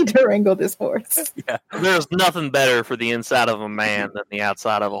 I need to wrangle this horse. Yeah. There's nothing better for the inside of a man than the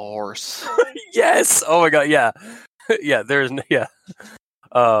outside of a horse. Yes. Oh my god. Yeah. Yeah. Yeah.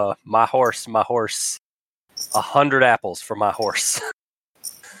 My horse. 100 apples for my horse.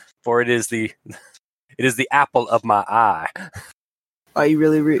 For it is the apple of my eye. Oh, you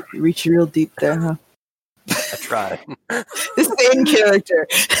really reach real deep there, huh? I tried. The same character.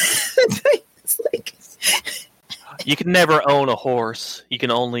 It's like... You can never own a horse. You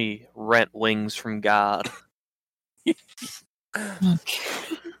can only rent wings from God. Okay.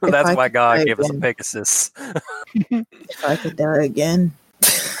 That's why God die gave us a again. Pegasus. If I could die again.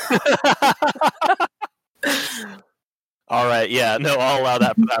 All right, yeah, no, I'll allow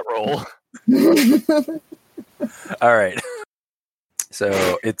that for that roll. All right.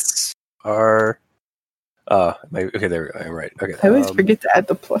 So it's our. Okay, there we go. I'm right. Okay. I always forget to add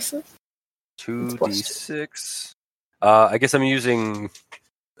the pluses. 2d6. I guess I'm using,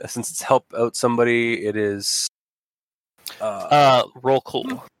 since it's help out somebody, it is Roll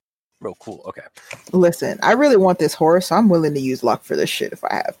cool. real cool. Okay. Listen, I really want this horse, so I'm willing to use luck for this shit if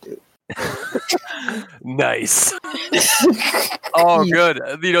I have to. Nice. Oh, Yeah.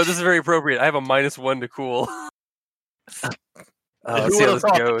 good. This is very appropriate. I have a -1 to cool. Let's Who see would how have this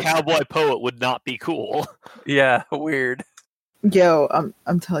thought goes. the cowboy poet would not be cool? Yeah, weird. Yo,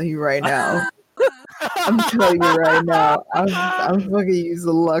 I'm telling you right now. I'm telling you right now. I'm fucking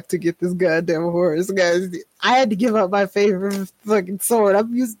using luck to get this goddamn horse, guys. I had to give up my favorite fucking sword.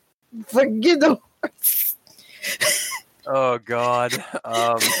 I'm using fucking get the horse. Oh God.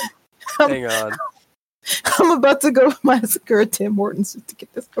 Hang on. I'm about to go massacre Tim Hortons to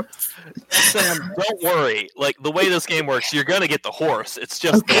get this horse. Sam, don't worry. Like, the way this game works, you're gonna get the horse. It's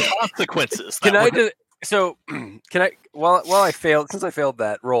just Okay. the consequences. Can I just? So, can I? While I failed, since I failed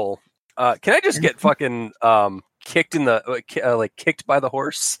that roll, can I just get fucking kicked in the like kicked by the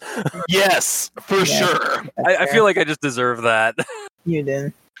horse? Yes, for Yeah. sure. I feel like I just deserve that. You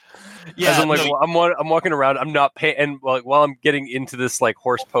did. Yeah, As I'm like, no, I'm walking around. I'm not paying, and like while I'm getting into this like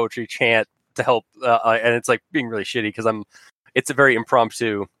horse poetry chant to help, and it's like being really shitty because it's a very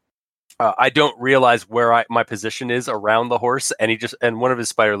impromptu. I don't realize where my position is around the horse, and one of his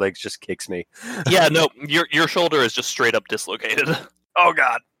spider legs just kicks me. yeah, no, your shoulder is just straight up dislocated. Oh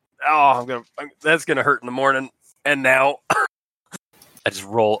God! Oh, that's gonna hurt in the morning. And now I just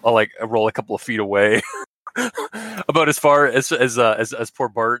roll a couple of feet away, about as far as poor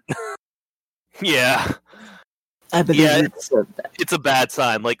Bart. Yeah, I believe Yeah, you deserve that. it's a bad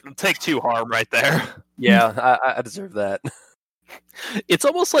sign. Like, take 2 harm right there. Yeah, I deserve that. It's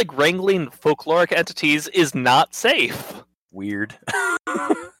almost like wrangling folkloric entities is not safe. Weird.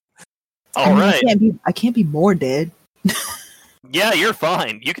 All right. I can't be more dead. Yeah, you're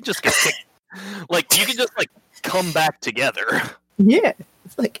fine. You can just get kicked. Like, you can just, like, come back together. Yeah,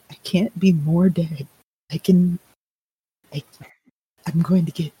 it's like I can't be more dead. I'm going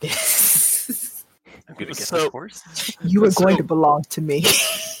to get this. I'm gonna get So- this horse. You are going So- to belong to me.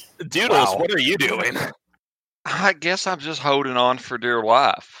 Doodles, Wow. what are you doing? I guess I'm just holding on for dear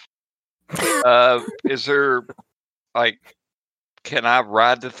life. Is there, like, can I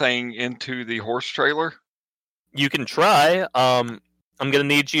ride the thing into the horse trailer? You can try. I'm gonna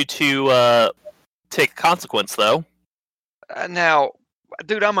need you to take a consequence, though. Now,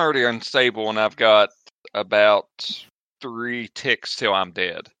 dude, I'm already unstable and I've got about 3 ticks till I'm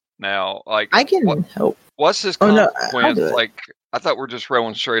dead. Now, like, I can help. what's this Oh, no, consequence? I'll do it. Like, I thought we're just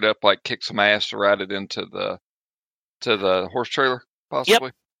rolling straight up, like, kick some ass to ride it into the horse trailer,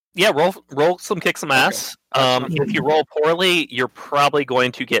 possibly. Yeah, roll some kick some ass. If you roll poorly, you're probably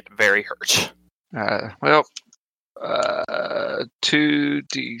going to get very hurt. Well,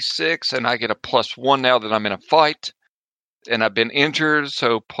 2d6, and I get a +1 now that I'm in a fight, and I've been injured,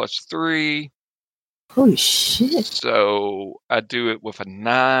 so +3. Holy shit. So I do it with a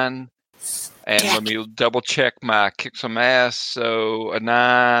 9. And let me double check my kick some ass. So a 9,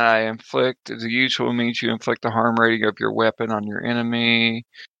 I inflict, as usual, means you inflict the harm rating of your weapon on your enemy.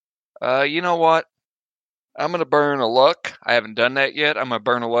 You know what? I'm going to burn a luck. I haven't done that yet. I'm going to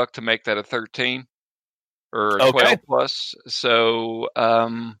burn a luck to make that a 13 or a 12 Okay. plus. So,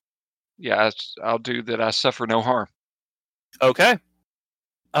 yeah, I'll do that. I suffer no harm. Okay.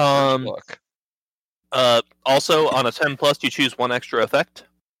 Luck. Also, on a 10 plus, you choose one extra effect.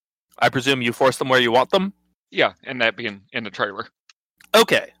 I presume you force them where you want them? Yeah, and that being in the trailer.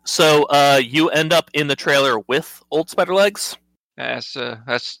 Okay, so you end up in the trailer with Old Spriderlegs.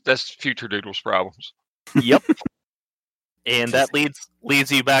 That's future Doodles problems. Yep. And that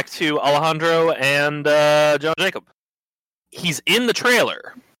leads you back to Alejandro and John Jacob. He's in the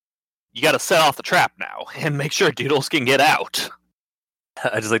trailer. You got to set off the trap now and make sure Doodles can get out.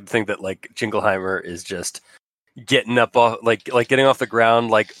 I just like to think that like Jingleheimer is just getting up off like getting off the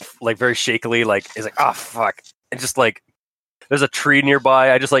ground like very shakily, like is like, oh fuck, and just like there's a tree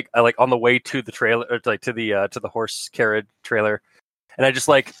nearby. I on the way to the trailer, or like to the horse carriage trailer, and I just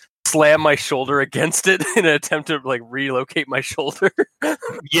like slam my shoulder against it in an attempt to like relocate my shoulder.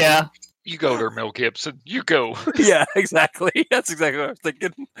 Yeah. You go there, Mel Gibson. You go. Yeah, exactly. That's exactly what I was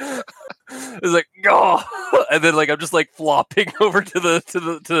thinking. It's like, oh, and then like I'm just like flopping over to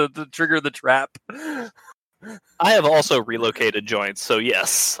the trigger of the trap. I have also relocated joints, so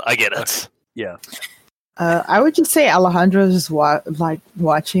yes, I get it. Yeah. I would just say Alejandro is just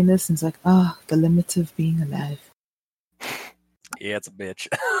watching this and it's like, oh, the limits of being alive. Yeah, it's a bitch.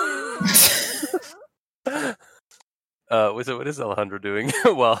 What is Alejandro doing?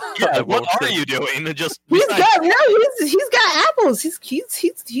 Well, yeah, what are you doing? Just he's got apples. He's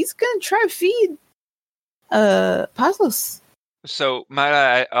gonna try to feed Pazlos. So might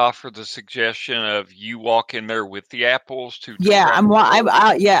I offer the suggestion of you walk in there with the apples to? Yeah,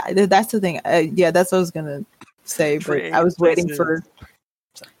 yeah, that's the thing. Yeah, that's what I was gonna say, but I was waiting for.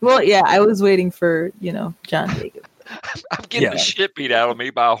 Well, yeah, I was waiting for John Jacob. I'm getting the shit beat out of me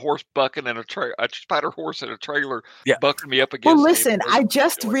by a horse bucking and a spider horse in a trailer bucking me up against. Well, listen, I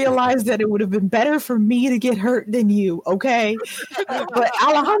just realized that it would have been better for me to get hurt than you, okay? But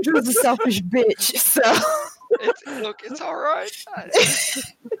Alejandro's a selfish bitch, so... It's all right.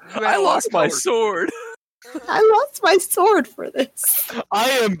 I lost my sword. I lost my sword for this. I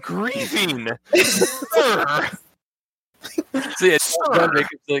am grieving. So yeah, John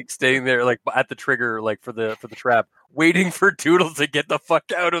Jacob's like staying there, like at the trigger, like for the trap, waiting for Doodles to get the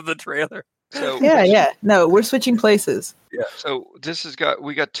fuck out of the trailer. So yeah. No, we're switching places. Yeah. So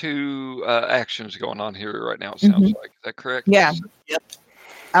we got two actions going on here right now. It sounds like. Is that correct? Yeah. Yep.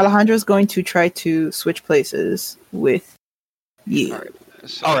 Alejandro's going to try to switch places with you.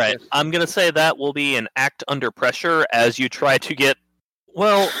 All right. I'm gonna say that will be an act under pressure as you try to get.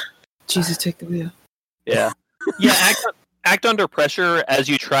 Well, Jesus, take the wheel. Yeah. Yeah, act under pressure as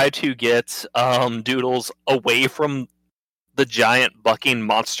you try to get Doodles away from the giant bucking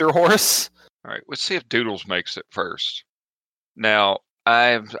monster horse. All right, let's see if Doodles makes it first. Now,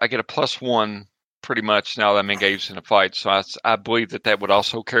 I get a +1 pretty much now that I'm engaged in a fight, so I believe that would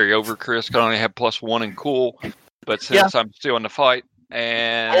also carry over. Chris can only have +1 in cool, but since I'm still in the fight,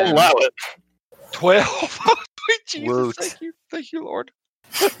 and I'll allow it. 12. Jesus, thank you, Lord.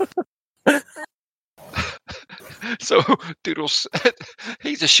 So Doodles,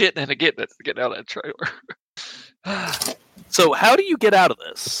 he's a shitting and getting out of that trailer. So how do you get out of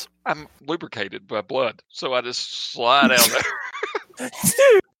this? I'm lubricated by blood, so I just slide out there.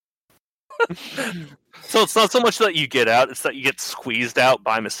 So it's not so much that you get out; it's that you get squeezed out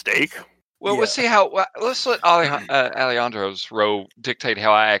by mistake. Well, let's see how. Let's let Alejandro's row dictate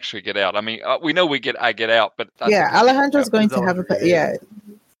how I actually get out. I mean, we know I get out, but Alejandro's going to have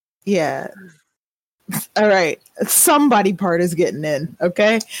yeah. All right, somebody part is getting in.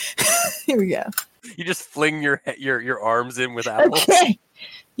 Okay, here we go. You just fling your arms in with apples. Okay,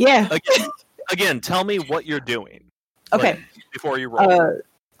 yeah. Again, tell me what you're doing. Okay, before you roll.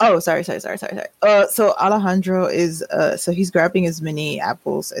 Sorry. So Alejandro is so he's grabbing as many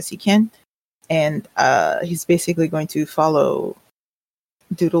apples as he can, and he's basically going to follow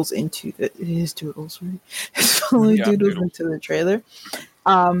Doodles into it is Doodles, right? He's following Doodles into the trailer.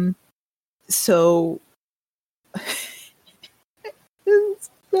 So this is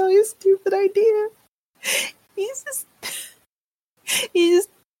really a stupid idea. He's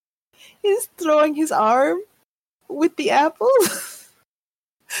throwing his arm with the apple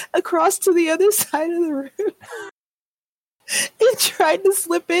across to the other side of the room and tried to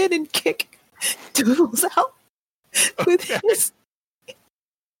slip in and kick Doodles out with his.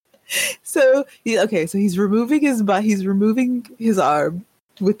 So he's removing his arm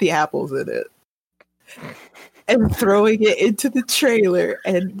with the apples in it and throwing it into the trailer,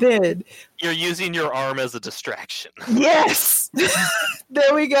 and then you're using your arm as a distraction. Yes.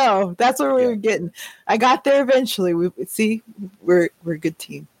 There we go. That's where we were getting. I got there eventually. We're a good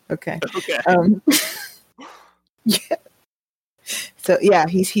team. Okay. Yeah. So yeah,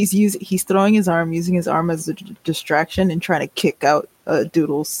 he's throwing his arm, using his arm as a distraction, and trying to kick out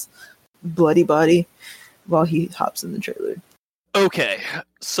Doodles' bloody body while he hops in the trailer. Okay,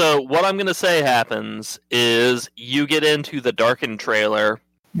 so what I'm going to say happens is you get into the darkened trailer.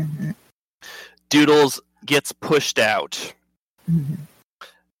 Mm-hmm. Doodles gets pushed out. Mm-hmm.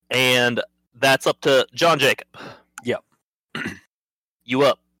 And that's up to John Jacob. Yep. You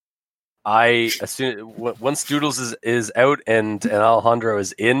up? Once Doodles is out and Alejandro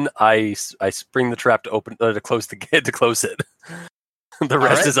is in, I spring the trap to open to close the gate to close it. The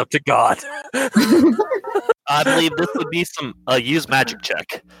rest is up to God. I believe this would be some use magic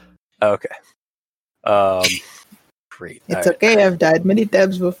check. Okay. Great. It's okay. I've died many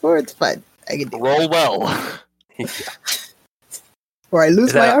times before. It's fine. I can do it. Roll well. Yeah. Or I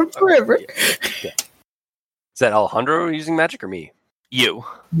lose my arm forever. Yeah. Is that Alejandro using magic or me? You.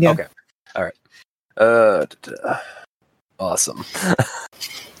 Yeah. Okay. All right. Awesome.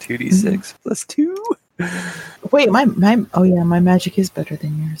 2d6 plus 2. Wait, my magic is better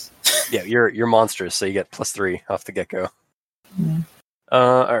than yours. Yeah, you're monstrous, so you get plus 3 off the get-go. Yeah.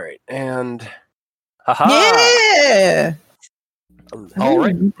 All right, and haha. Yeah. All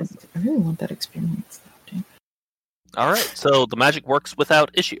right. I really want that experience, though, dude. All right. So the magic works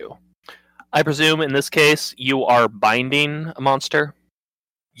without issue. I presume in this case you are binding a monster.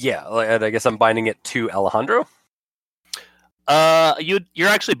 Yeah, I guess I'm binding it to Alejandro. You're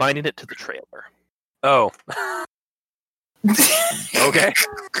actually binding it to the trailer. Oh. Okay.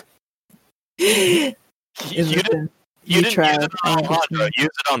 You didn't use it on Alejandro. Use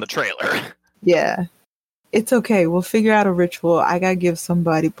it on the trailer. Yeah. It's okay. We'll figure out a ritual. I gotta give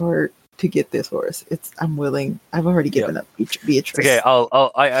somebody part to get this horse. I'm willing. I've already given up Beatrice. Okay,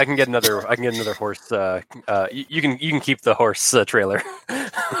 I can get another. I can get another horse. You can keep the horse trailer.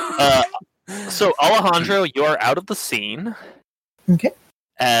 So Alejandro, you're out of the scene. Okay.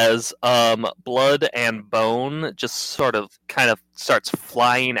 As blood and bone just sort of kind of starts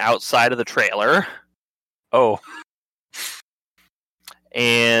flying outside of the trailer. Oh.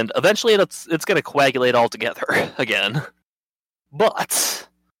 And eventually it's going to coagulate all together again. But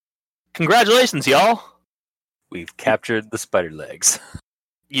congratulations, y'all. We've captured the Spriderlegs.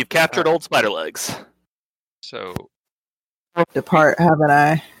 You've captured Old Spriderlegs. So Depart, haven't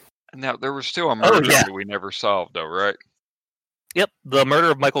I? now there was still a murder yeah. that we never solved, though, right? Yep, the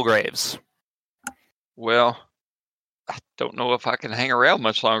murder of Michael Graves. Well, I don't know if I can hang around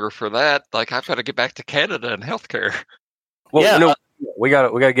much longer for that. Like, I've got to get back to Canada and healthcare. Well, Yeah, no, we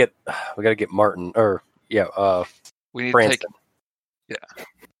gotta get Martin or We need Branson. to take. Yeah.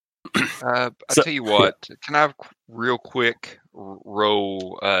 I'll tell you what. Can I have real quick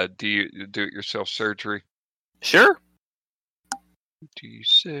roll? Do it yourself surgery? Sure.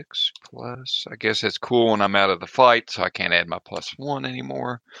 D6 plus. I guess it's cool when I'm out of the fight, so I can't add my +1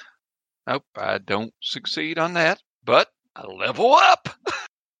 anymore. Nope, I don't succeed on that, but I level up.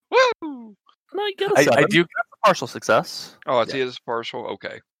 Woo! No, you get a 7. I do. That's a partial success. Oh, it is partial.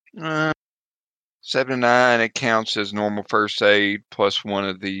 Okay. 7 to 9. It counts as normal first aid plus one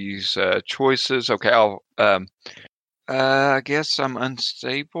of these choices. Okay, I guess I'm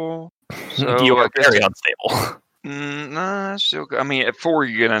unstable. So You are very unstable. Nah, still. I mean, at 4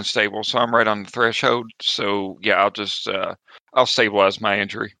 you get unstable, so I'm right on the threshold. So yeah, I'll just I'll stabilize my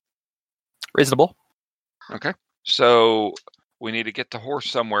injury. Reasonable. Okay. So we need to get the horse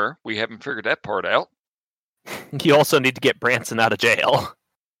somewhere. We haven't figured that part out. You also need to get Branson out of jail.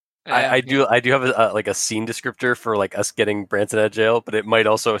 I do have a scene descriptor for like us getting Branson out of jail, but it might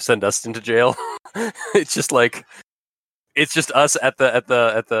also send us into jail. It's just us at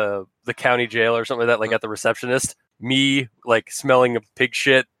the county jail or something like that, like at the receptionist. Me like smelling of pig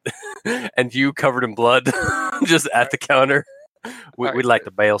shit, and you covered in blood, just at the counter. We'd like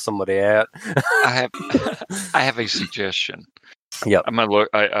to bail somebody out. I have a suggestion. Yep. I'm gonna look.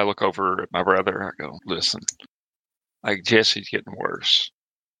 I look over at my brother. I go, listen. Like Jesse's getting worse.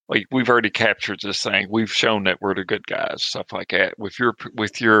 Like we've already captured this thing. We've shown that we're the good guys. Stuff like that. With your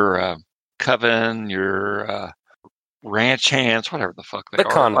coven, your ranch hands, whatever the fuck they are.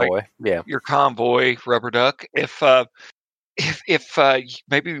 Convoy. Like, yeah. Your convoy, rubber duck. If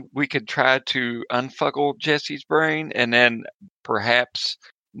maybe we could try to unfuckle Jesse's brain, and then perhaps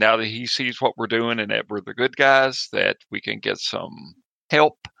now that he sees what we're doing and that we're the good guys, that we can get some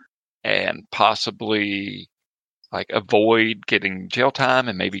help and possibly like avoid getting jail time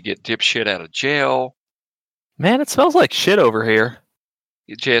and maybe get dipshit out of jail. Man, it smells like shit over here.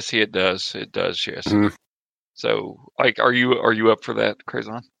 Jesse, it does. It does, Jesse. Mm. So, like, are you up for that,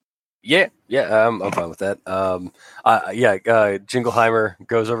 Crazon? Yeah, I'm fine with that. Jingleheimer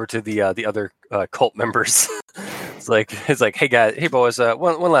goes over to the other cult members, It's like, hey guys, hey boys,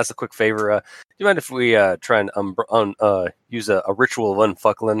 one last quick favor. Do you mind if we try and use a ritual of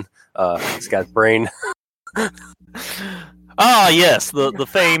unfuckling this guy's brain? Ah, yes, the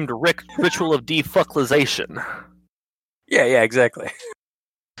famed ritual of defucklization. Yeah, exactly.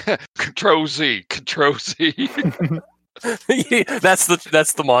 Control Z. That's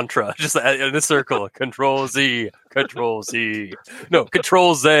the mantra. Just in a circle. Control Z. Control Z. No,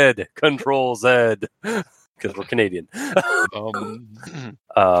 Control Z. Control Z. Because we're Canadian.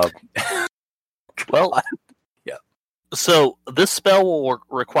 Well, yeah. So this spell will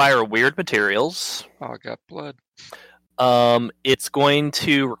require weird materials. Oh, I got blood. It's going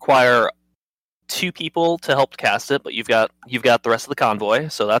to require 2 people to help cast it, but you've got the rest of the convoy,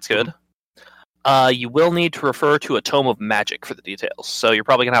 so that's good. You will need to refer to a tome of magic for the details, so you're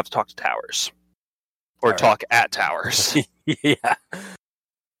probably gonna have to talk to towers or talk at towers. Yeah.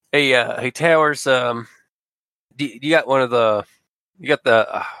 Hey, towers. Do you got one of the? You got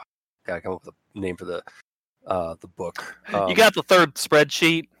the? Gotta come up with a name for the book. You got the third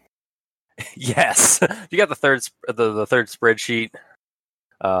spreadsheet. Yes, you got the third spreadsheet.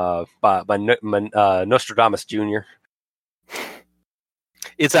 By Nostradamus Jr.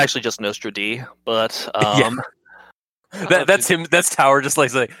 It's actually just Nostra D, but that's him. That's Tower. Just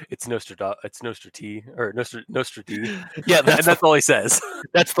like it's Nostra. It's Nostra T or Nostra D. Yeah, that's all he says.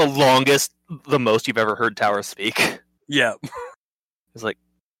 That's the most you've ever heard Tower speak. Yeah, it's like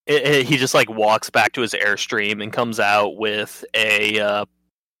he just like walks back to his airstream and comes out with a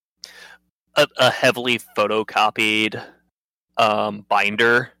heavily photocopied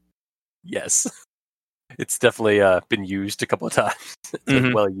binder. Yes, it's definitely been used a couple of times. It's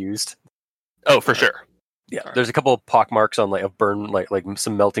like well used. Oh, for sure. Yeah, there's a couple of pock marks on of burn, like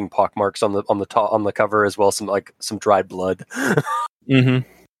some melting pock marks on the cover as well. Some dried blood. Mm-hmm.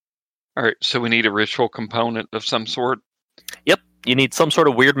 All right, so we need a ritual component of some sort. Yep, you need some sort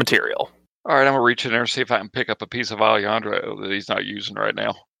of weird material. All right, I'm gonna reach in there and see if I can pick up a piece of Alejandro that he's not using right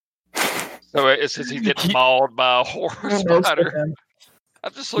now. So it says he's getting mauled by a horse spider.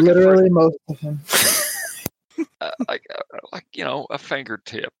 I'm just looking literally for most of him. like a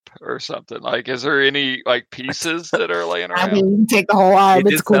fingertip or something. Like, is there any like pieces that are laying around? I mean, you can take the whole arm. It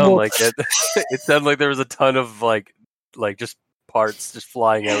It's did cool. sound like it. It sounded like there was a ton of like just parts just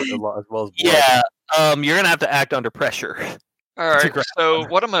flying out as well as blood. Yeah, you're gonna have to act under pressure. All right. So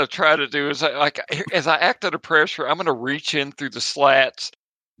what I'm going to try to do is, as I act under pressure, I'm going to reach in through the slats,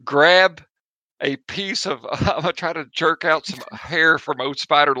 grab a piece of. I'm going to try to jerk out some hair from Old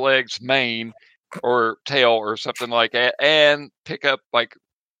Spriderlegs' mane or tail or something like that, and pick up like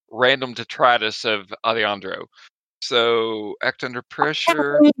random detritus of Alejandro. So act under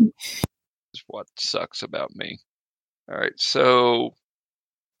pressure is what sucks about me. All right. So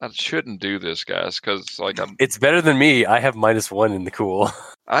I shouldn't do this, guys, because It's better than me. I have -1 in the cool.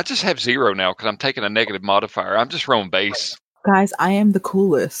 I just have 0 now because I'm taking a negative modifier. I'm just rolling base. Guys, I am the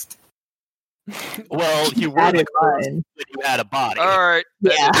coolest. Well, you were the coolest when you had a body. All right.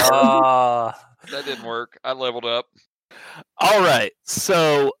 Yeah. That didn't work. I leveled up. All right.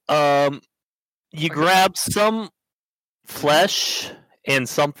 So, you grab some flesh and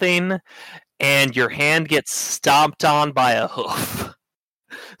something, and your hand gets stomped on by a hoof.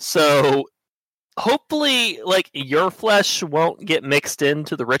 So, hopefully, like, your flesh won't get mixed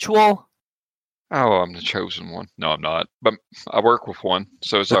into the ritual. Oh, I'm the chosen one. No, I'm not. But I work with one,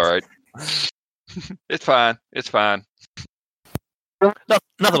 so it's all right. It's fine. It's fine.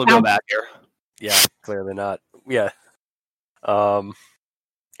 Nothing will go bad here. Yeah, clearly not. Yeah. You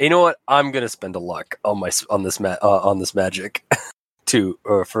know what? I'm gonna spend a luck on this magic to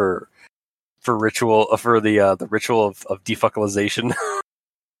for ritual for the ritual of defuckalization.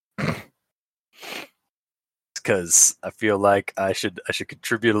 Because I feel like I should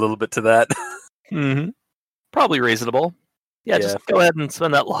contribute a little bit to that. Mm-hmm. Probably reasonable. Yeah, just go ahead and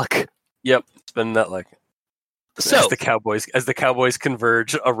spend that luck. Yep, spend that luck. So as the cowboys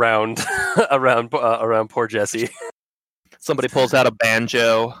converge around poor Jesse. Somebody pulls out a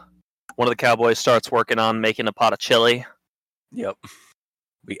banjo. One of the cowboys starts working on making a pot of chili. Yep.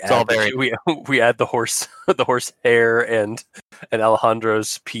 We add the horse hair and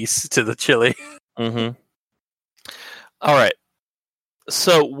Alejandro's piece to the chili. Mm-hmm. All right.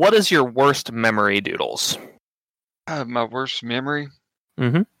 So, what is your worst memory, Doodles? My worst memory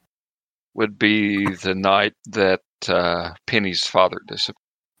Mm-hmm. would be the night that Penny's father disappeared.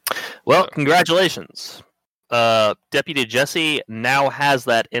 Well, congratulations. Deputy Jesse now has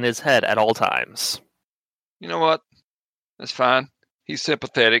that in his head at all times. You know what? That's fine. He's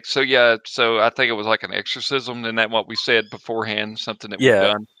sympathetic. So, yeah, I think it was like an exorcism, and that what we said beforehand, something that we've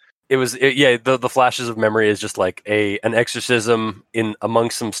done. The flashes of memory is just like an exorcism in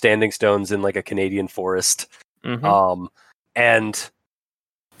amongst some standing stones in like a Canadian forest. Mm-hmm. And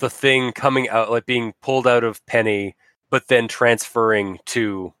the thing coming out, like being pulled out of Penny, but then transferring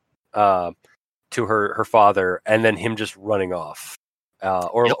to her father, and then him just running off.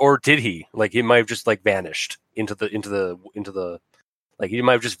 Or did he? Like he might have just like vanished into the like he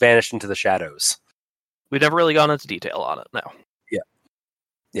might have just vanished into the shadows. We've never really gone into detail on it. No.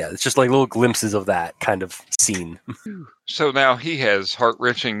 Yeah, it's just like little glimpses of that kind of scene. So now he has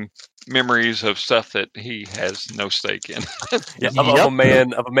heart-wrenching memories of stuff that he has no stake in. Of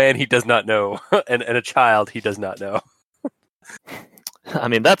a man he does not know, and a child he does not know. I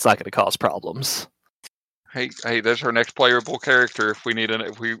mean, that's not going to cause problems. Hey, there's our next playable character. If we need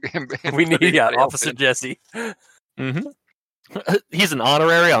We need Officer Jesse. Mm-hmm. He's an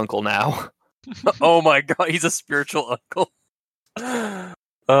honorary uncle now. Oh my god, he's a spiritual uncle.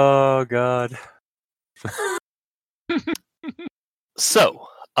 Oh god. So,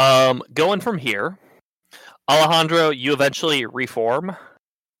 going from here, Alejandro, you eventually reform.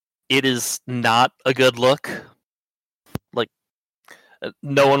 It is not a good look. Like,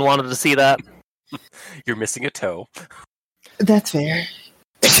 no one wanted to see that. You're missing a toe. That's fair.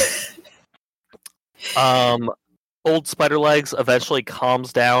 Old Spriderlegs eventually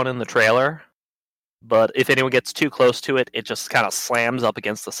calms down in the trailer, but if anyone gets too close to it, it just kind of slams up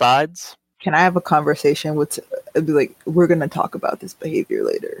against the sides. Can I have a conversation with, be like, we're going to talk about this behavior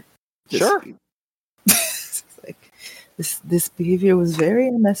later? Sure. Like, this behavior was very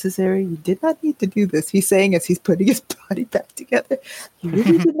unnecessary. You did not need to do this. He's saying as he's putting his body back together, you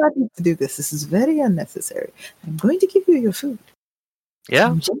really did not need to do this. This is very unnecessary. I'm going to give you your food. Yeah.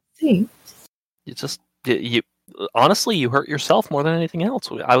 I'm just saying. You honestly, you hurt yourself more than anything else.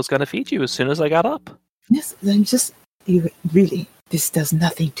 I was going to feed you as soon as I got up. Yes, this does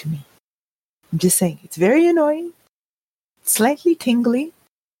nothing to me. I'm just saying, it's very annoying, slightly tingly.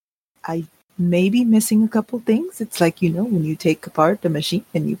 I may be missing a couple things. It's like, when you take apart a machine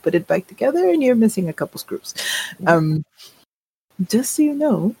and you put it back together and you're missing a couple screws. Just so you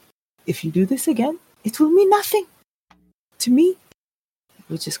know, if you do this again, it will mean nothing to me. It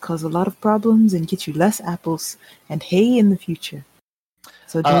will just cause a lot of problems and get you less apples and hay in the future.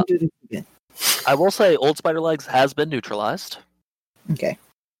 So don't do this again. I will say Old Spriderlegs has been neutralized. Okay.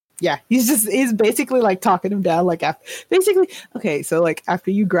 Yeah, he's basically like talking him down. Like okay, so like after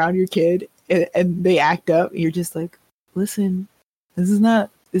you ground your kid and they act up, you're just like, listen, this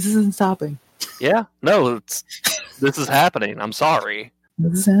isn't stopping. Yeah, no, this is happening. I'm sorry.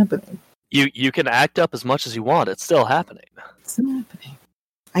 This is happening. You can act up as much as you want. It's still happening. It's still happening.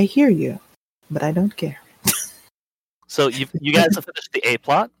 I hear you, but I don't care. So you guys have finished the A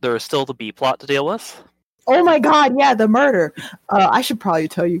plot. There is still the B plot to deal with. Oh my god, yeah, the murder. I should probably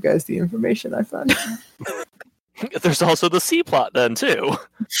tell you guys the information I found. There's also the C plot then, too.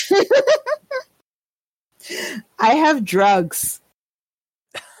 I have drugs.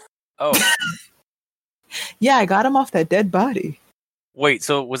 Oh. Yeah, I got him off that dead body. Wait,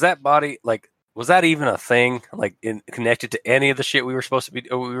 so was that body, like, was that even a thing? Like, connected to any of the shit we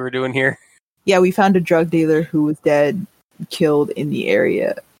were doing here? Yeah, we found a drug dealer who was dead, killed in the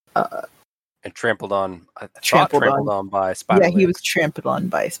area. And trampled on by Spriderlegs. Yeah, he was trampled on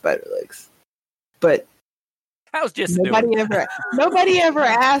by Spriderlegs. But how's just nobody ever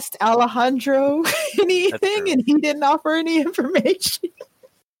asked Alejandro anything, and he didn't offer any information.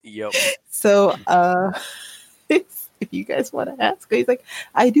 Yep. So, if you guys want to ask, he's like,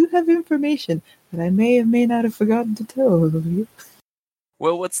 I do have information, but I may or may not have forgotten to tell you.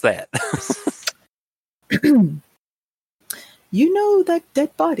 Well, what's that? You know that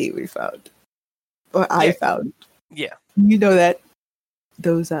dead body we found? Or I found. Yeah. You know that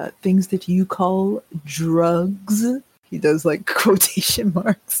those things that you call drugs? He does like quotation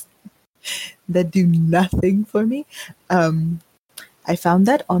marks that do nothing for me. I found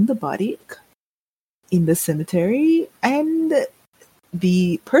that on the body in the cemetery, and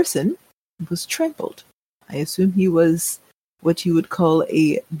the person was trampled. I assume he was what you would call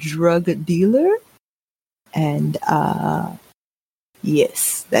a drug dealer. And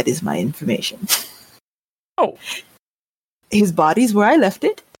yes, that is my information. Oh. His body's where I left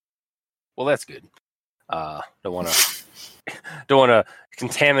it. Well, that's good. Don't want to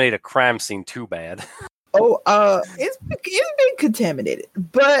contaminate a crime scene too bad. Oh, it's been contaminated,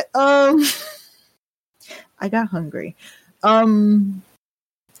 but I got hungry.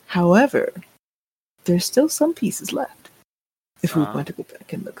 However, there's still some pieces left. If we want to go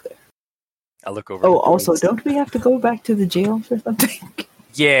back and look there. I look over. Oh, also, don't we have to go back to the jail for something?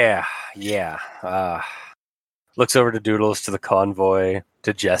 Yeah. Looks over to Doodles, to the convoy.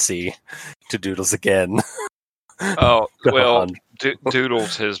 to Jesse, to Doodles again. Oh, well, God.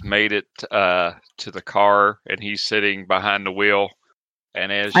 Doodles has made it to the car, and he's sitting behind the wheel.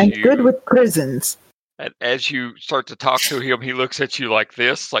 And I'm good with prisons. and as you start to talk to him, he looks at you like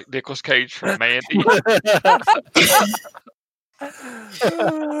this, like Nicolas Cage from Mandy.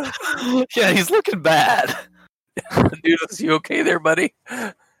 Yeah, he's looking bad. Doodles, you okay there, buddy?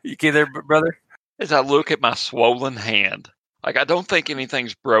 You okay there, brother? As I look at my swollen hand, like I don't think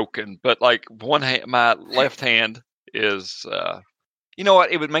anything's broken, but like one hand, my left hand is. You know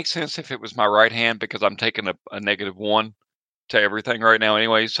what? It would make sense if it was my right hand because I'm taking a -1 to everything right now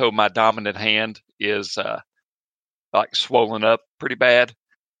anyway. So my dominant hand is like swollen up pretty bad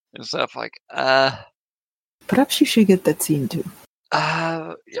and stuff. Like, Perhaps you should get that seen too.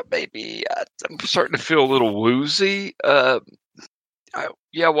 yeah, maybe I'm starting to feel a little woozy.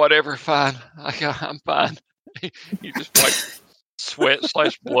 Yeah, whatever, fine. I'm fine. He just wipes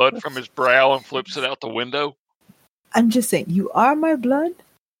sweat/blood from his brow and flips it out the window. I'm just saying, you are my blood,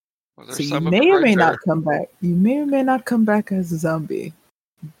 Well, so there's you some of it may or right may there. not come back. You may or may not come back as a zombie.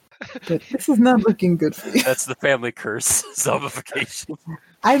 But this is not looking good for you. That's the family curse, zombification.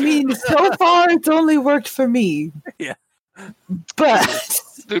 I mean, so far it's only worked for me. Yeah. But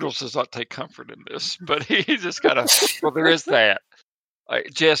Doodles does not take comfort in this, but he just kind of, well, there is that.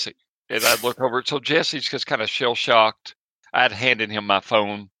 Jesse, and I'd look over. So Jesse's just kind of shell-shocked. I'd handed him my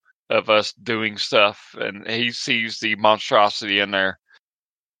phone of us doing stuff, and he sees the monstrosity in there.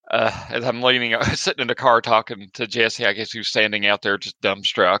 As I'm sitting in the car talking to Jesse, I guess he was standing out there just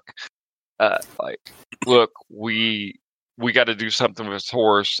dumbstruck. Like, look, we got to do something with this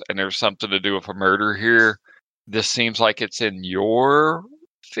horse, and there's something to do with a murder here. This seems like it's in your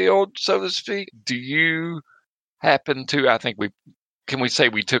field, so to speak. Do you happen to? I think can we say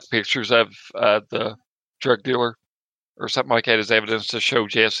we took pictures of the drug dealer or something like that as evidence to show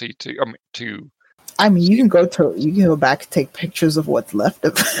Jesse to. I mean, you can go back and take pictures of what's left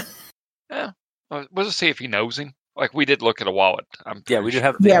of it. Yeah, we'll just see if he knows him. Like we did look at a wallet. We did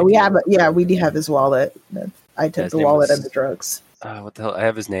have. We do have his wallet. I took the wallet and the drugs. What the hell? I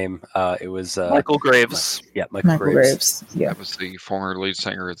have his name. It was Michael Graves. Michael Graves. Yeah, that was the former lead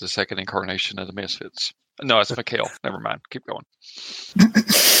singer of the second incarnation of the Misfits. No, it's Mikhail. Never mind. Keep going.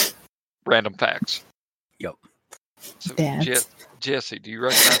 Random facts. Yep. So, Dad. Jesse, do you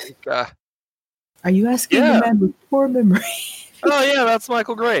recognize this guy? Are you asking the man with poor memory? Oh yeah, that's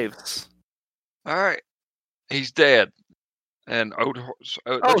Michael Graves. All right, he's dead. And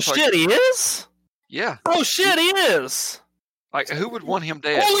Oh shit, he is? Yeah. Oh shit, he is. Like, who would want him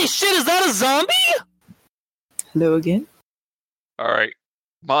dead? Holy shit, is that a zombie? Hello again. All right,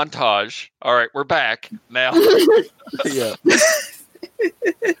 montage. All right, we're back now. Yeah.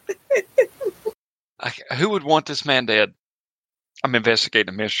 Who would want this man dead? I'm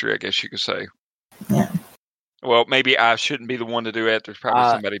investigating a mystery, I guess you could say. Yeah. Well, maybe I shouldn't be the one to do it. There's probably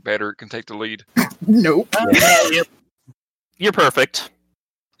somebody better who can take the lead. Nope. Yep. You're perfect.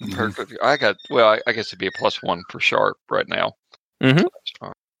 Perfect. I guess it'd be a +1 for sharp right now. Mm-hmm.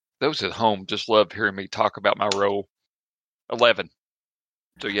 Those at home just love hearing me talk about my role. 11.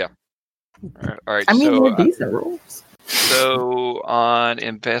 So yeah. All right. I mean, so, they're decent rules. So on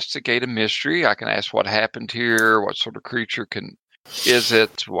investigate a mystery, I can ask what happened here, what sort of creature is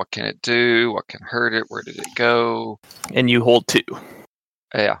it, what can it do, what can hurt it, where did it go? And you hold 2.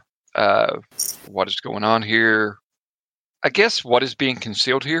 Yeah. What is going on here? I guess what is being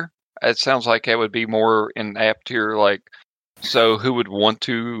concealed here? It sounds like it would be more inapt here, like, so who would want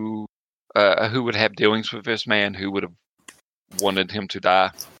to, who would have dealings with this man, who would have wanted him to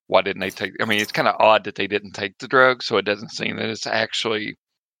die? Why didn't they take? I mean, it's kind of odd that they didn't take the drug, so it doesn't seem that it's actually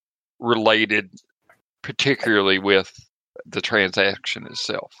related, particularly with the transaction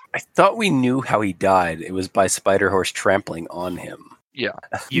itself. I thought we knew how he died. It was by Spider Horse trampling on him. Yeah.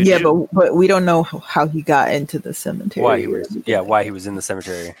 But we don't know how he got into the cemetery. Why he was in the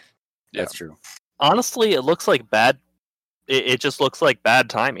cemetery. Yeah. That's true. Honestly, it looks like bad. It just looks like bad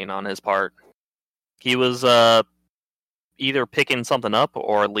timing on his part. He was either picking something up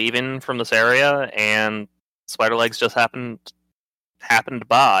or leaving from this area, and Spriderlegs just happened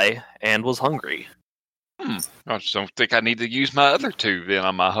by and was hungry. I just don't think I need to use my other 2 then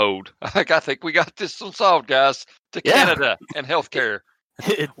on my hold. I think we got this one solved, guys. To Canada and healthcare.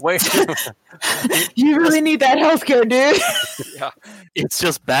 Wait. You really need that healthcare, dude. Yeah. It's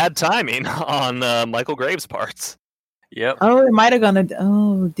just bad timing on Michael Graves' parts. Yep. Oh, it might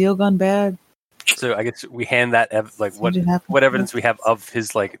have deal gone bad. So I guess we hand that what evidence we have of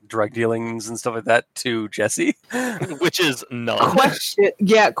his like drug dealings and stuff like that to Jesse, which is none.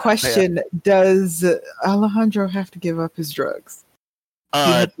 Question. Does Alejandro have to give up his drugs?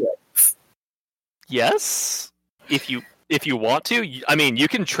 Yes, if you want to. I mean, you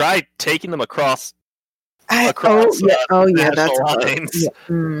can try taking them across. That's lines. Yeah.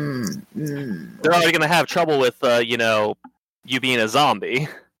 They're already going to have trouble with you being a zombie.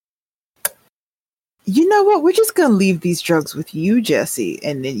 You know what? We're just gonna leave these drugs with you, Jesse,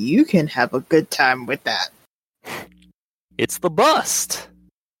 and then you can have a good time with that. It's the bust.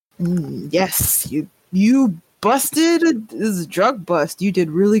 Yes, you busted. This is a drug bust. You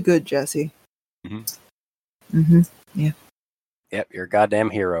did really good, Jesse. Yeah. Yep, you're a goddamn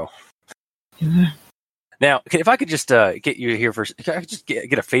hero. Yeah. Now, if I could just get you here first, can I just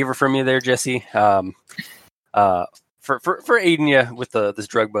get a favor from you there, Jesse? For aiding you with this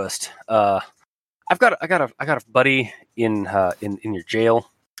drug bust. I got a buddy in your jail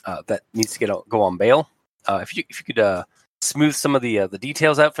that needs to go on bail. If you could smooth some of the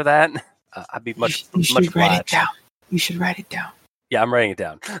details out for that, I'd be much obliged. Write it down. You should write it down. Yeah, I'm writing it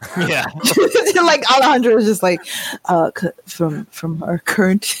down. Yeah, like Alejandro is just like from our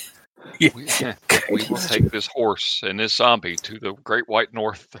current. We will take this horse and this zombie to the Great White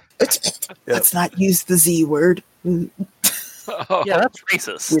North. Let's not use the Z word. Yeah, that's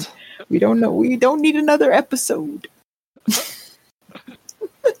racist. We don't know. We don't need another episode. You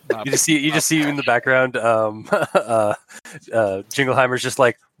just see in the background. Jingleheimer's just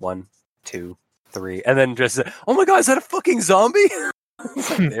like 1, 2, 3, and then just oh my god, is that a fucking zombie?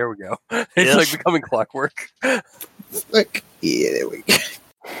 Like, there we go. It's like becoming clockwork. Like there we go.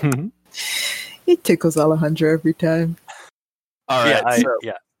 It tickles Alejandro every time. All right.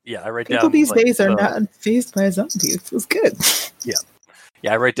 I write people down. These days are not faced by a zombie. It feels good.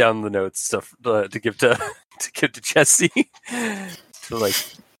 Yeah, I write down the notes stuff to give to Jesse to like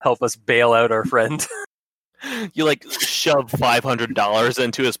help us bail out our friend. You like shove $500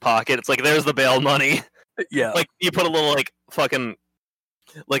 into his pocket. It's like there's the bail money. Yeah, like you put a little like fucking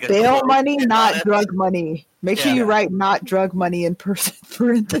like bail money, not drug money. Make sure you write not drug money in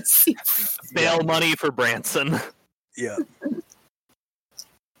parentheses. Bail money for Branson. Yeah.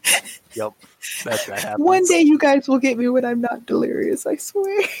 Yep. That happens. One day you guys will get me when I'm not delirious, I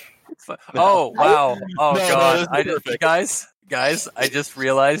swear. Oh wow. Oh no, god. Guys, I just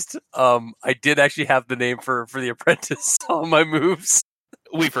realized I did actually have the name for the apprentice on my moves.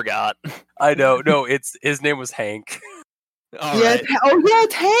 We forgot. I know. No, his name was Hank. Right.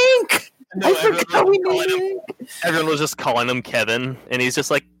 It's Hank. No, I forgot we named Hank. Everyone was just calling him Kevin, and he's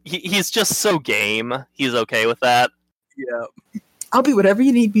just like he's just so game. He's okay with that. Yeah. I'll be whatever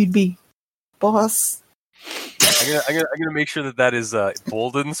you need me to be, boss. I'm gonna make sure that is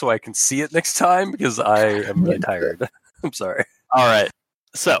boldened so I can see it next time because I am really tired. I'm sorry. All right.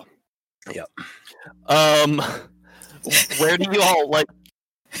 So, yeah. Where do you all like?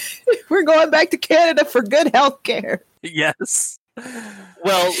 We're going back to Canada for good health care. Yes.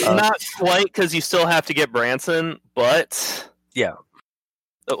 Well, not quite because you still have to get Branson, but yeah.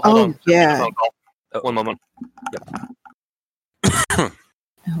 Hold on. Yeah. One moment. Yep.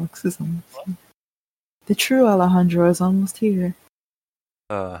 Alex is almost here. The true Alejandro is almost here.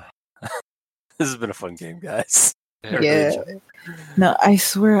 This has been a fun game, guys. Yeah. No, I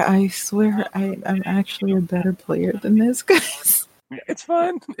swear, I'm actually a better player than this, guys. It's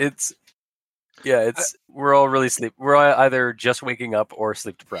fun. We're all really we're all either just waking up or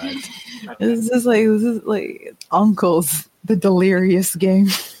sleep deprived. This is like Uncle's the delirious game.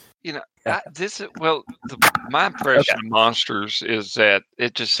 You know, my impression of Monsters is that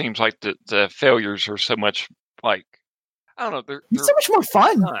it just seems like the failures are so much like I don't know. They're so much more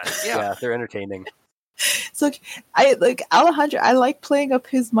fun. Yeah, they're entertaining. It's like I like Alejandro. I like playing up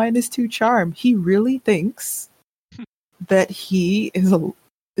his -2 charm. He really thinks that he is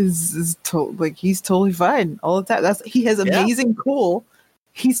he's totally fine all the time. He has amazing cool.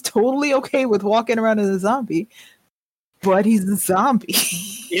 He's totally okay with walking around as a zombie, but he's a zombie.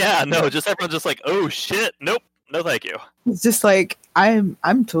 Yeah, no, just everyone's just like, oh shit, nope, no, thank you. It's just like I'm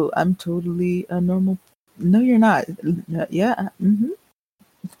totally a normal. No, you're not. Yeah,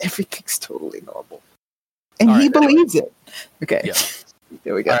 everything's totally normal, and all he right, believes it. Okay, yeah.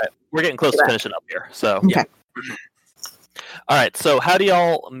 There we go. All right, we're getting close to finishing up here. So, okay. Yeah. All right, so how do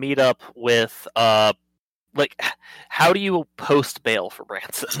y'all meet up with how do you post bail for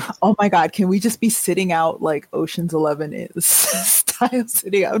Branson? Oh my god, can we just be sitting out like Ocean's 11 is style,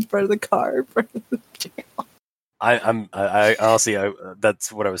 sitting out in front of the car in front of the jail? I honestly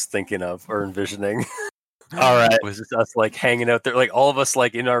that's what I was thinking of or envisioning. All right. Was just us like hanging out there, like all of us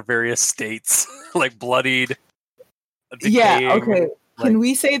like in our various states, like bloodied. Decaying, yeah, okay. like, can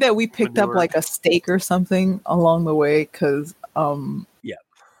we say that we picked manured. up like a steak or something along the way? Because yeah,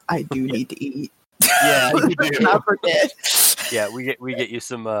 I do need to eat. Yeah, you do. Let's not forget. Yeah, we get you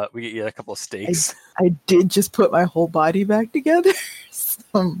some. We get you a couple of steaks. I did just put my whole body back together, so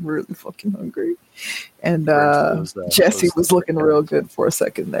I'm really fucking hungry. And Jesse was looking real good for a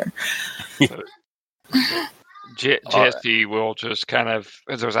second there. Jesse will just kind of,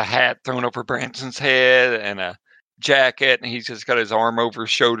 there's a hat thrown over Branson's head and a jacket, and he's just got his arm over his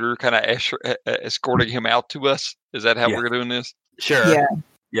shoulder, kind of escorting him out to us. Is that how we're doing this? Sure.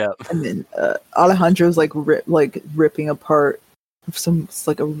 Yeah. And then Alejandro's like ripping apart it's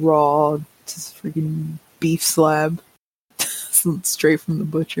like a raw, just freaking beef slab, straight from the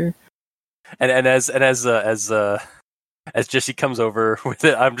butcher. And as Jesse comes over with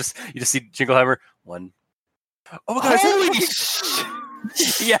it, you just see Jingleheimer. One. Oh my god! Holy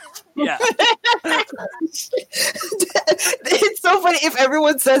Yeah. It's so funny if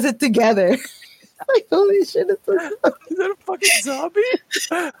everyone says it together. Like, holy shit! Is that a fucking zombie?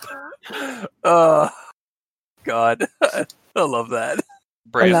 Oh god, I love that.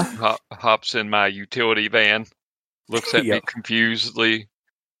 Brandon hops in my utility van, looks at me confusedly,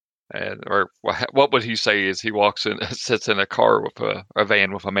 or what would he say as he walks in, sits in a car with a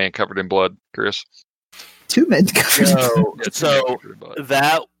van with a man covered in blood, Chris? Two men covered in blood. So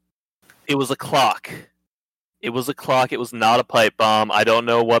that, it was a clock. It was a clock. It was not a pipe bomb. I don't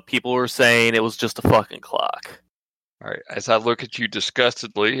know what people were saying. It was just a fucking clock. All right. As I look at you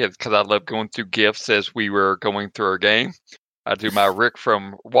disgustedly, because I love going through gifts as we were going through our game, I do my Rick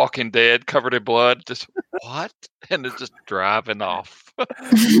from Walking Dead, covered in blood. Just what? And it's just driving off.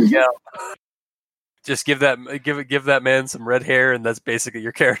 Yeah. Just give that man some red hair, and that's basically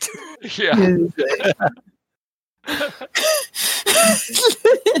your character. Yeah.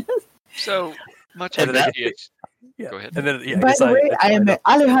 So much like that. Yeah. Go ahead. And then, by the way, I am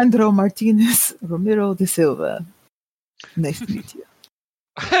Alejandro Martinez Ramiro de Silva. Nice to meet you.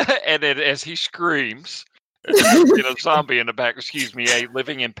 And then as he screams, a zombie in the back, a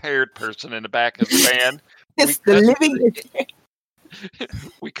living impaired person in the back of the van. It's the living.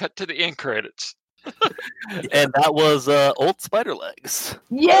 We cut to the end credits. And that was Old Spriderlegs.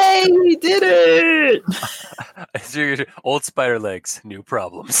 Yay, we did it! Old Spriderlegs, new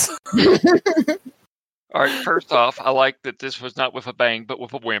problems. All right, first off, I like that this was not with a bang, but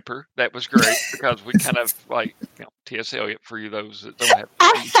with a whimper. That was great, because we kind of, TSL for you, those that don't have...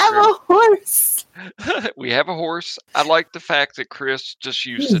 I have a horse! We have a horse. I like the fact that Chris just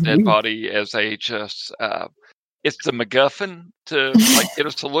used the dead body as it's the MacGuffin to get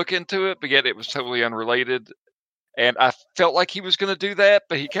us to look into it, but yet it was totally unrelated. And I felt like he was going to do that,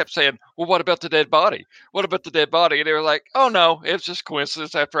 but he kept saying, well, what about the dead body? What about the dead body? And they were like, oh, no, it's just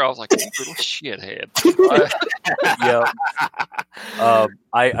coincidence. After I was like, you little shithead. Yeah.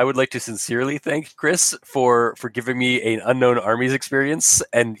 I would like to sincerely thank Chris for giving me an Unknown Armies experience,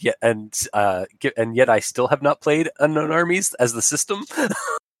 and yet I still have not played Unknown Armies as the system.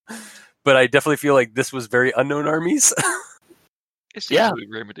 But I definitely feel like this was very Unknown Armies. It's easily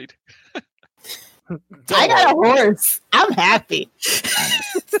remedied. I got a horse. I'm happy.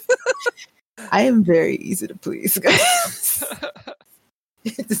 I am very easy to please, guys. I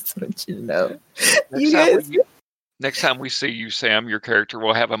just want you to know. Next time we see you, Sam, your character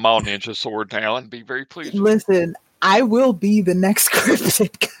will have a Mall Ninja sword now and be very pleased. Listen, I will be the next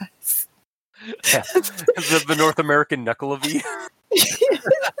cryptid, guys. Yeah. the North American Knuckle of E. It's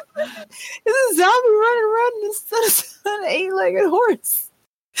a zombie running around instead of an 8-legged horse.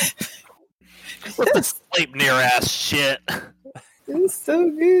 With the Sleipnir ass shit. It's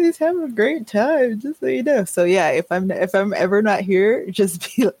so good. He's having a great time, just so you know. So yeah, if I'm ever not here, just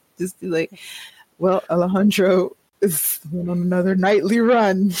be like, well, Alejandro is on another nightly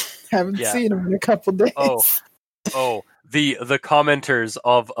run. Haven't seen him in a couple days. Oh, the commenters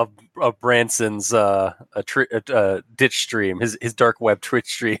of Branson's ditch stream, his dark web Twitch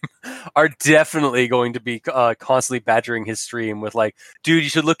stream, are definitely going to be constantly badgering his stream with like, dude, you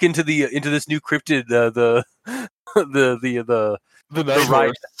should look into this new cryptid, the horse.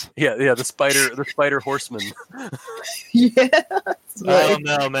 the spider horseman. Yeah. Oh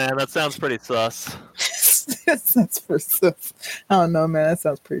no, man, that sounds pretty sus. That's for sus. I don't know, man. That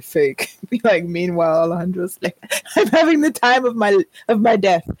sounds pretty fake. Be like, meanwhile, Alejandro's like, I'm having the time of my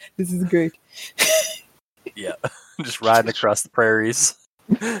death. This is great. Yeah, just riding across the prairies.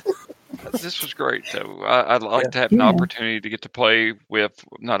 This was great, though. I'd like to have an opportunity to get to play with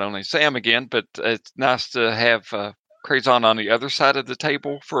not only Sam again, but it's nice to have Crazon on the other side of the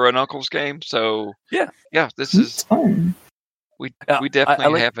table for an Uncle's game. So this is fun. We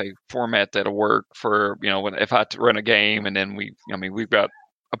definitely have a format that'll work for if I run a game, and then we've got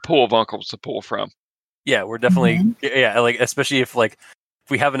a pool of uncles to pull from. Yeah, we're definitely like, especially if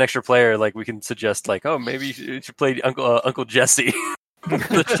we have an extra player, like we can suggest, like, oh, maybe you should play Uncle Jesse,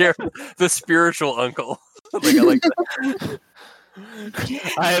 the spiritual uncle. Like I like that.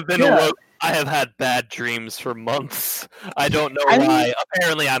 I have had bad dreams for months. I don't know why.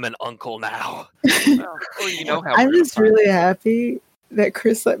 Apparently, I'm an uncle now. Well, you know how I'm just really happy that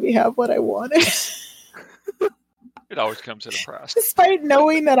Chris let me have what I wanted, it always comes at a price. despite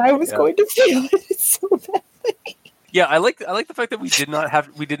knowing that I was going to fail it so badly. Yeah, I like the fact that we did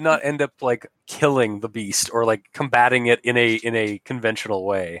not end up like killing the beast or like combating it in a conventional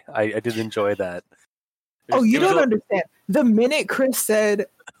way. I did enjoy that. Oh, you don't understand. The minute Chris said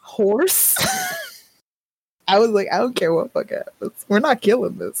horse, I was like, I don't care what fuck happens. We're not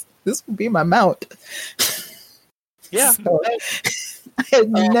killing this. This will be my mount. Yeah. So, I had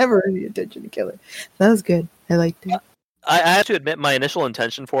never any intention to kill it. That was good. I liked it. I have to admit, my initial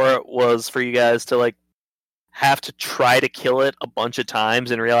intention for it was for you guys to like have to try to kill it a bunch of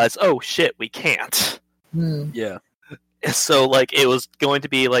times and realize, oh shit, we can't. Yeah. So like it was going to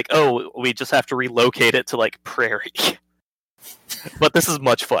be like, oh, we just have to relocate it to like prairie. But this is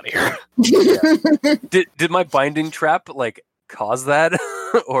much funnier. Yeah. Did my binding trap like cause that,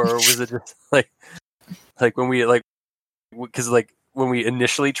 or was it just like when we like because like when we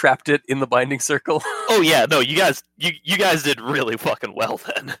initially trapped it in the binding circle? Oh yeah, no, you guys did really fucking well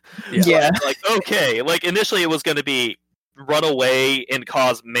then. Yeah. Like okay, like initially it was going to be run away and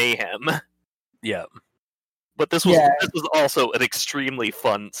cause mayhem. Yeah. But this was also an extremely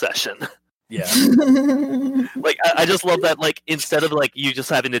fun session. Yeah. Like I just love that. Like instead of like you just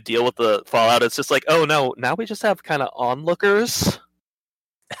having to deal with the fallout, it's just like, oh no, now we just have kind of onlookers.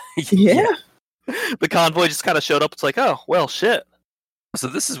 Yeah. The convoy just kind of showed up. It's like, oh well, shit. So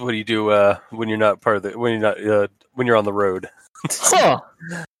this is what you do when you're not when you're on the road. Huh.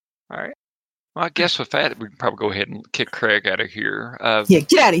 All right. Well, I guess with that, we can probably go ahead and kick Craig out of here. Yeah,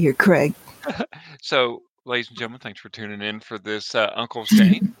 get out of here, Craig. So, ladies and gentlemen, thanks for tuning in for this Uncle's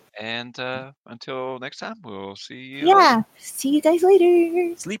Game. And until next time, we'll see you. Yeah. See you guys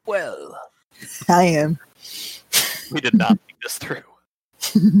later. Sleep well. I am. We did not think this through.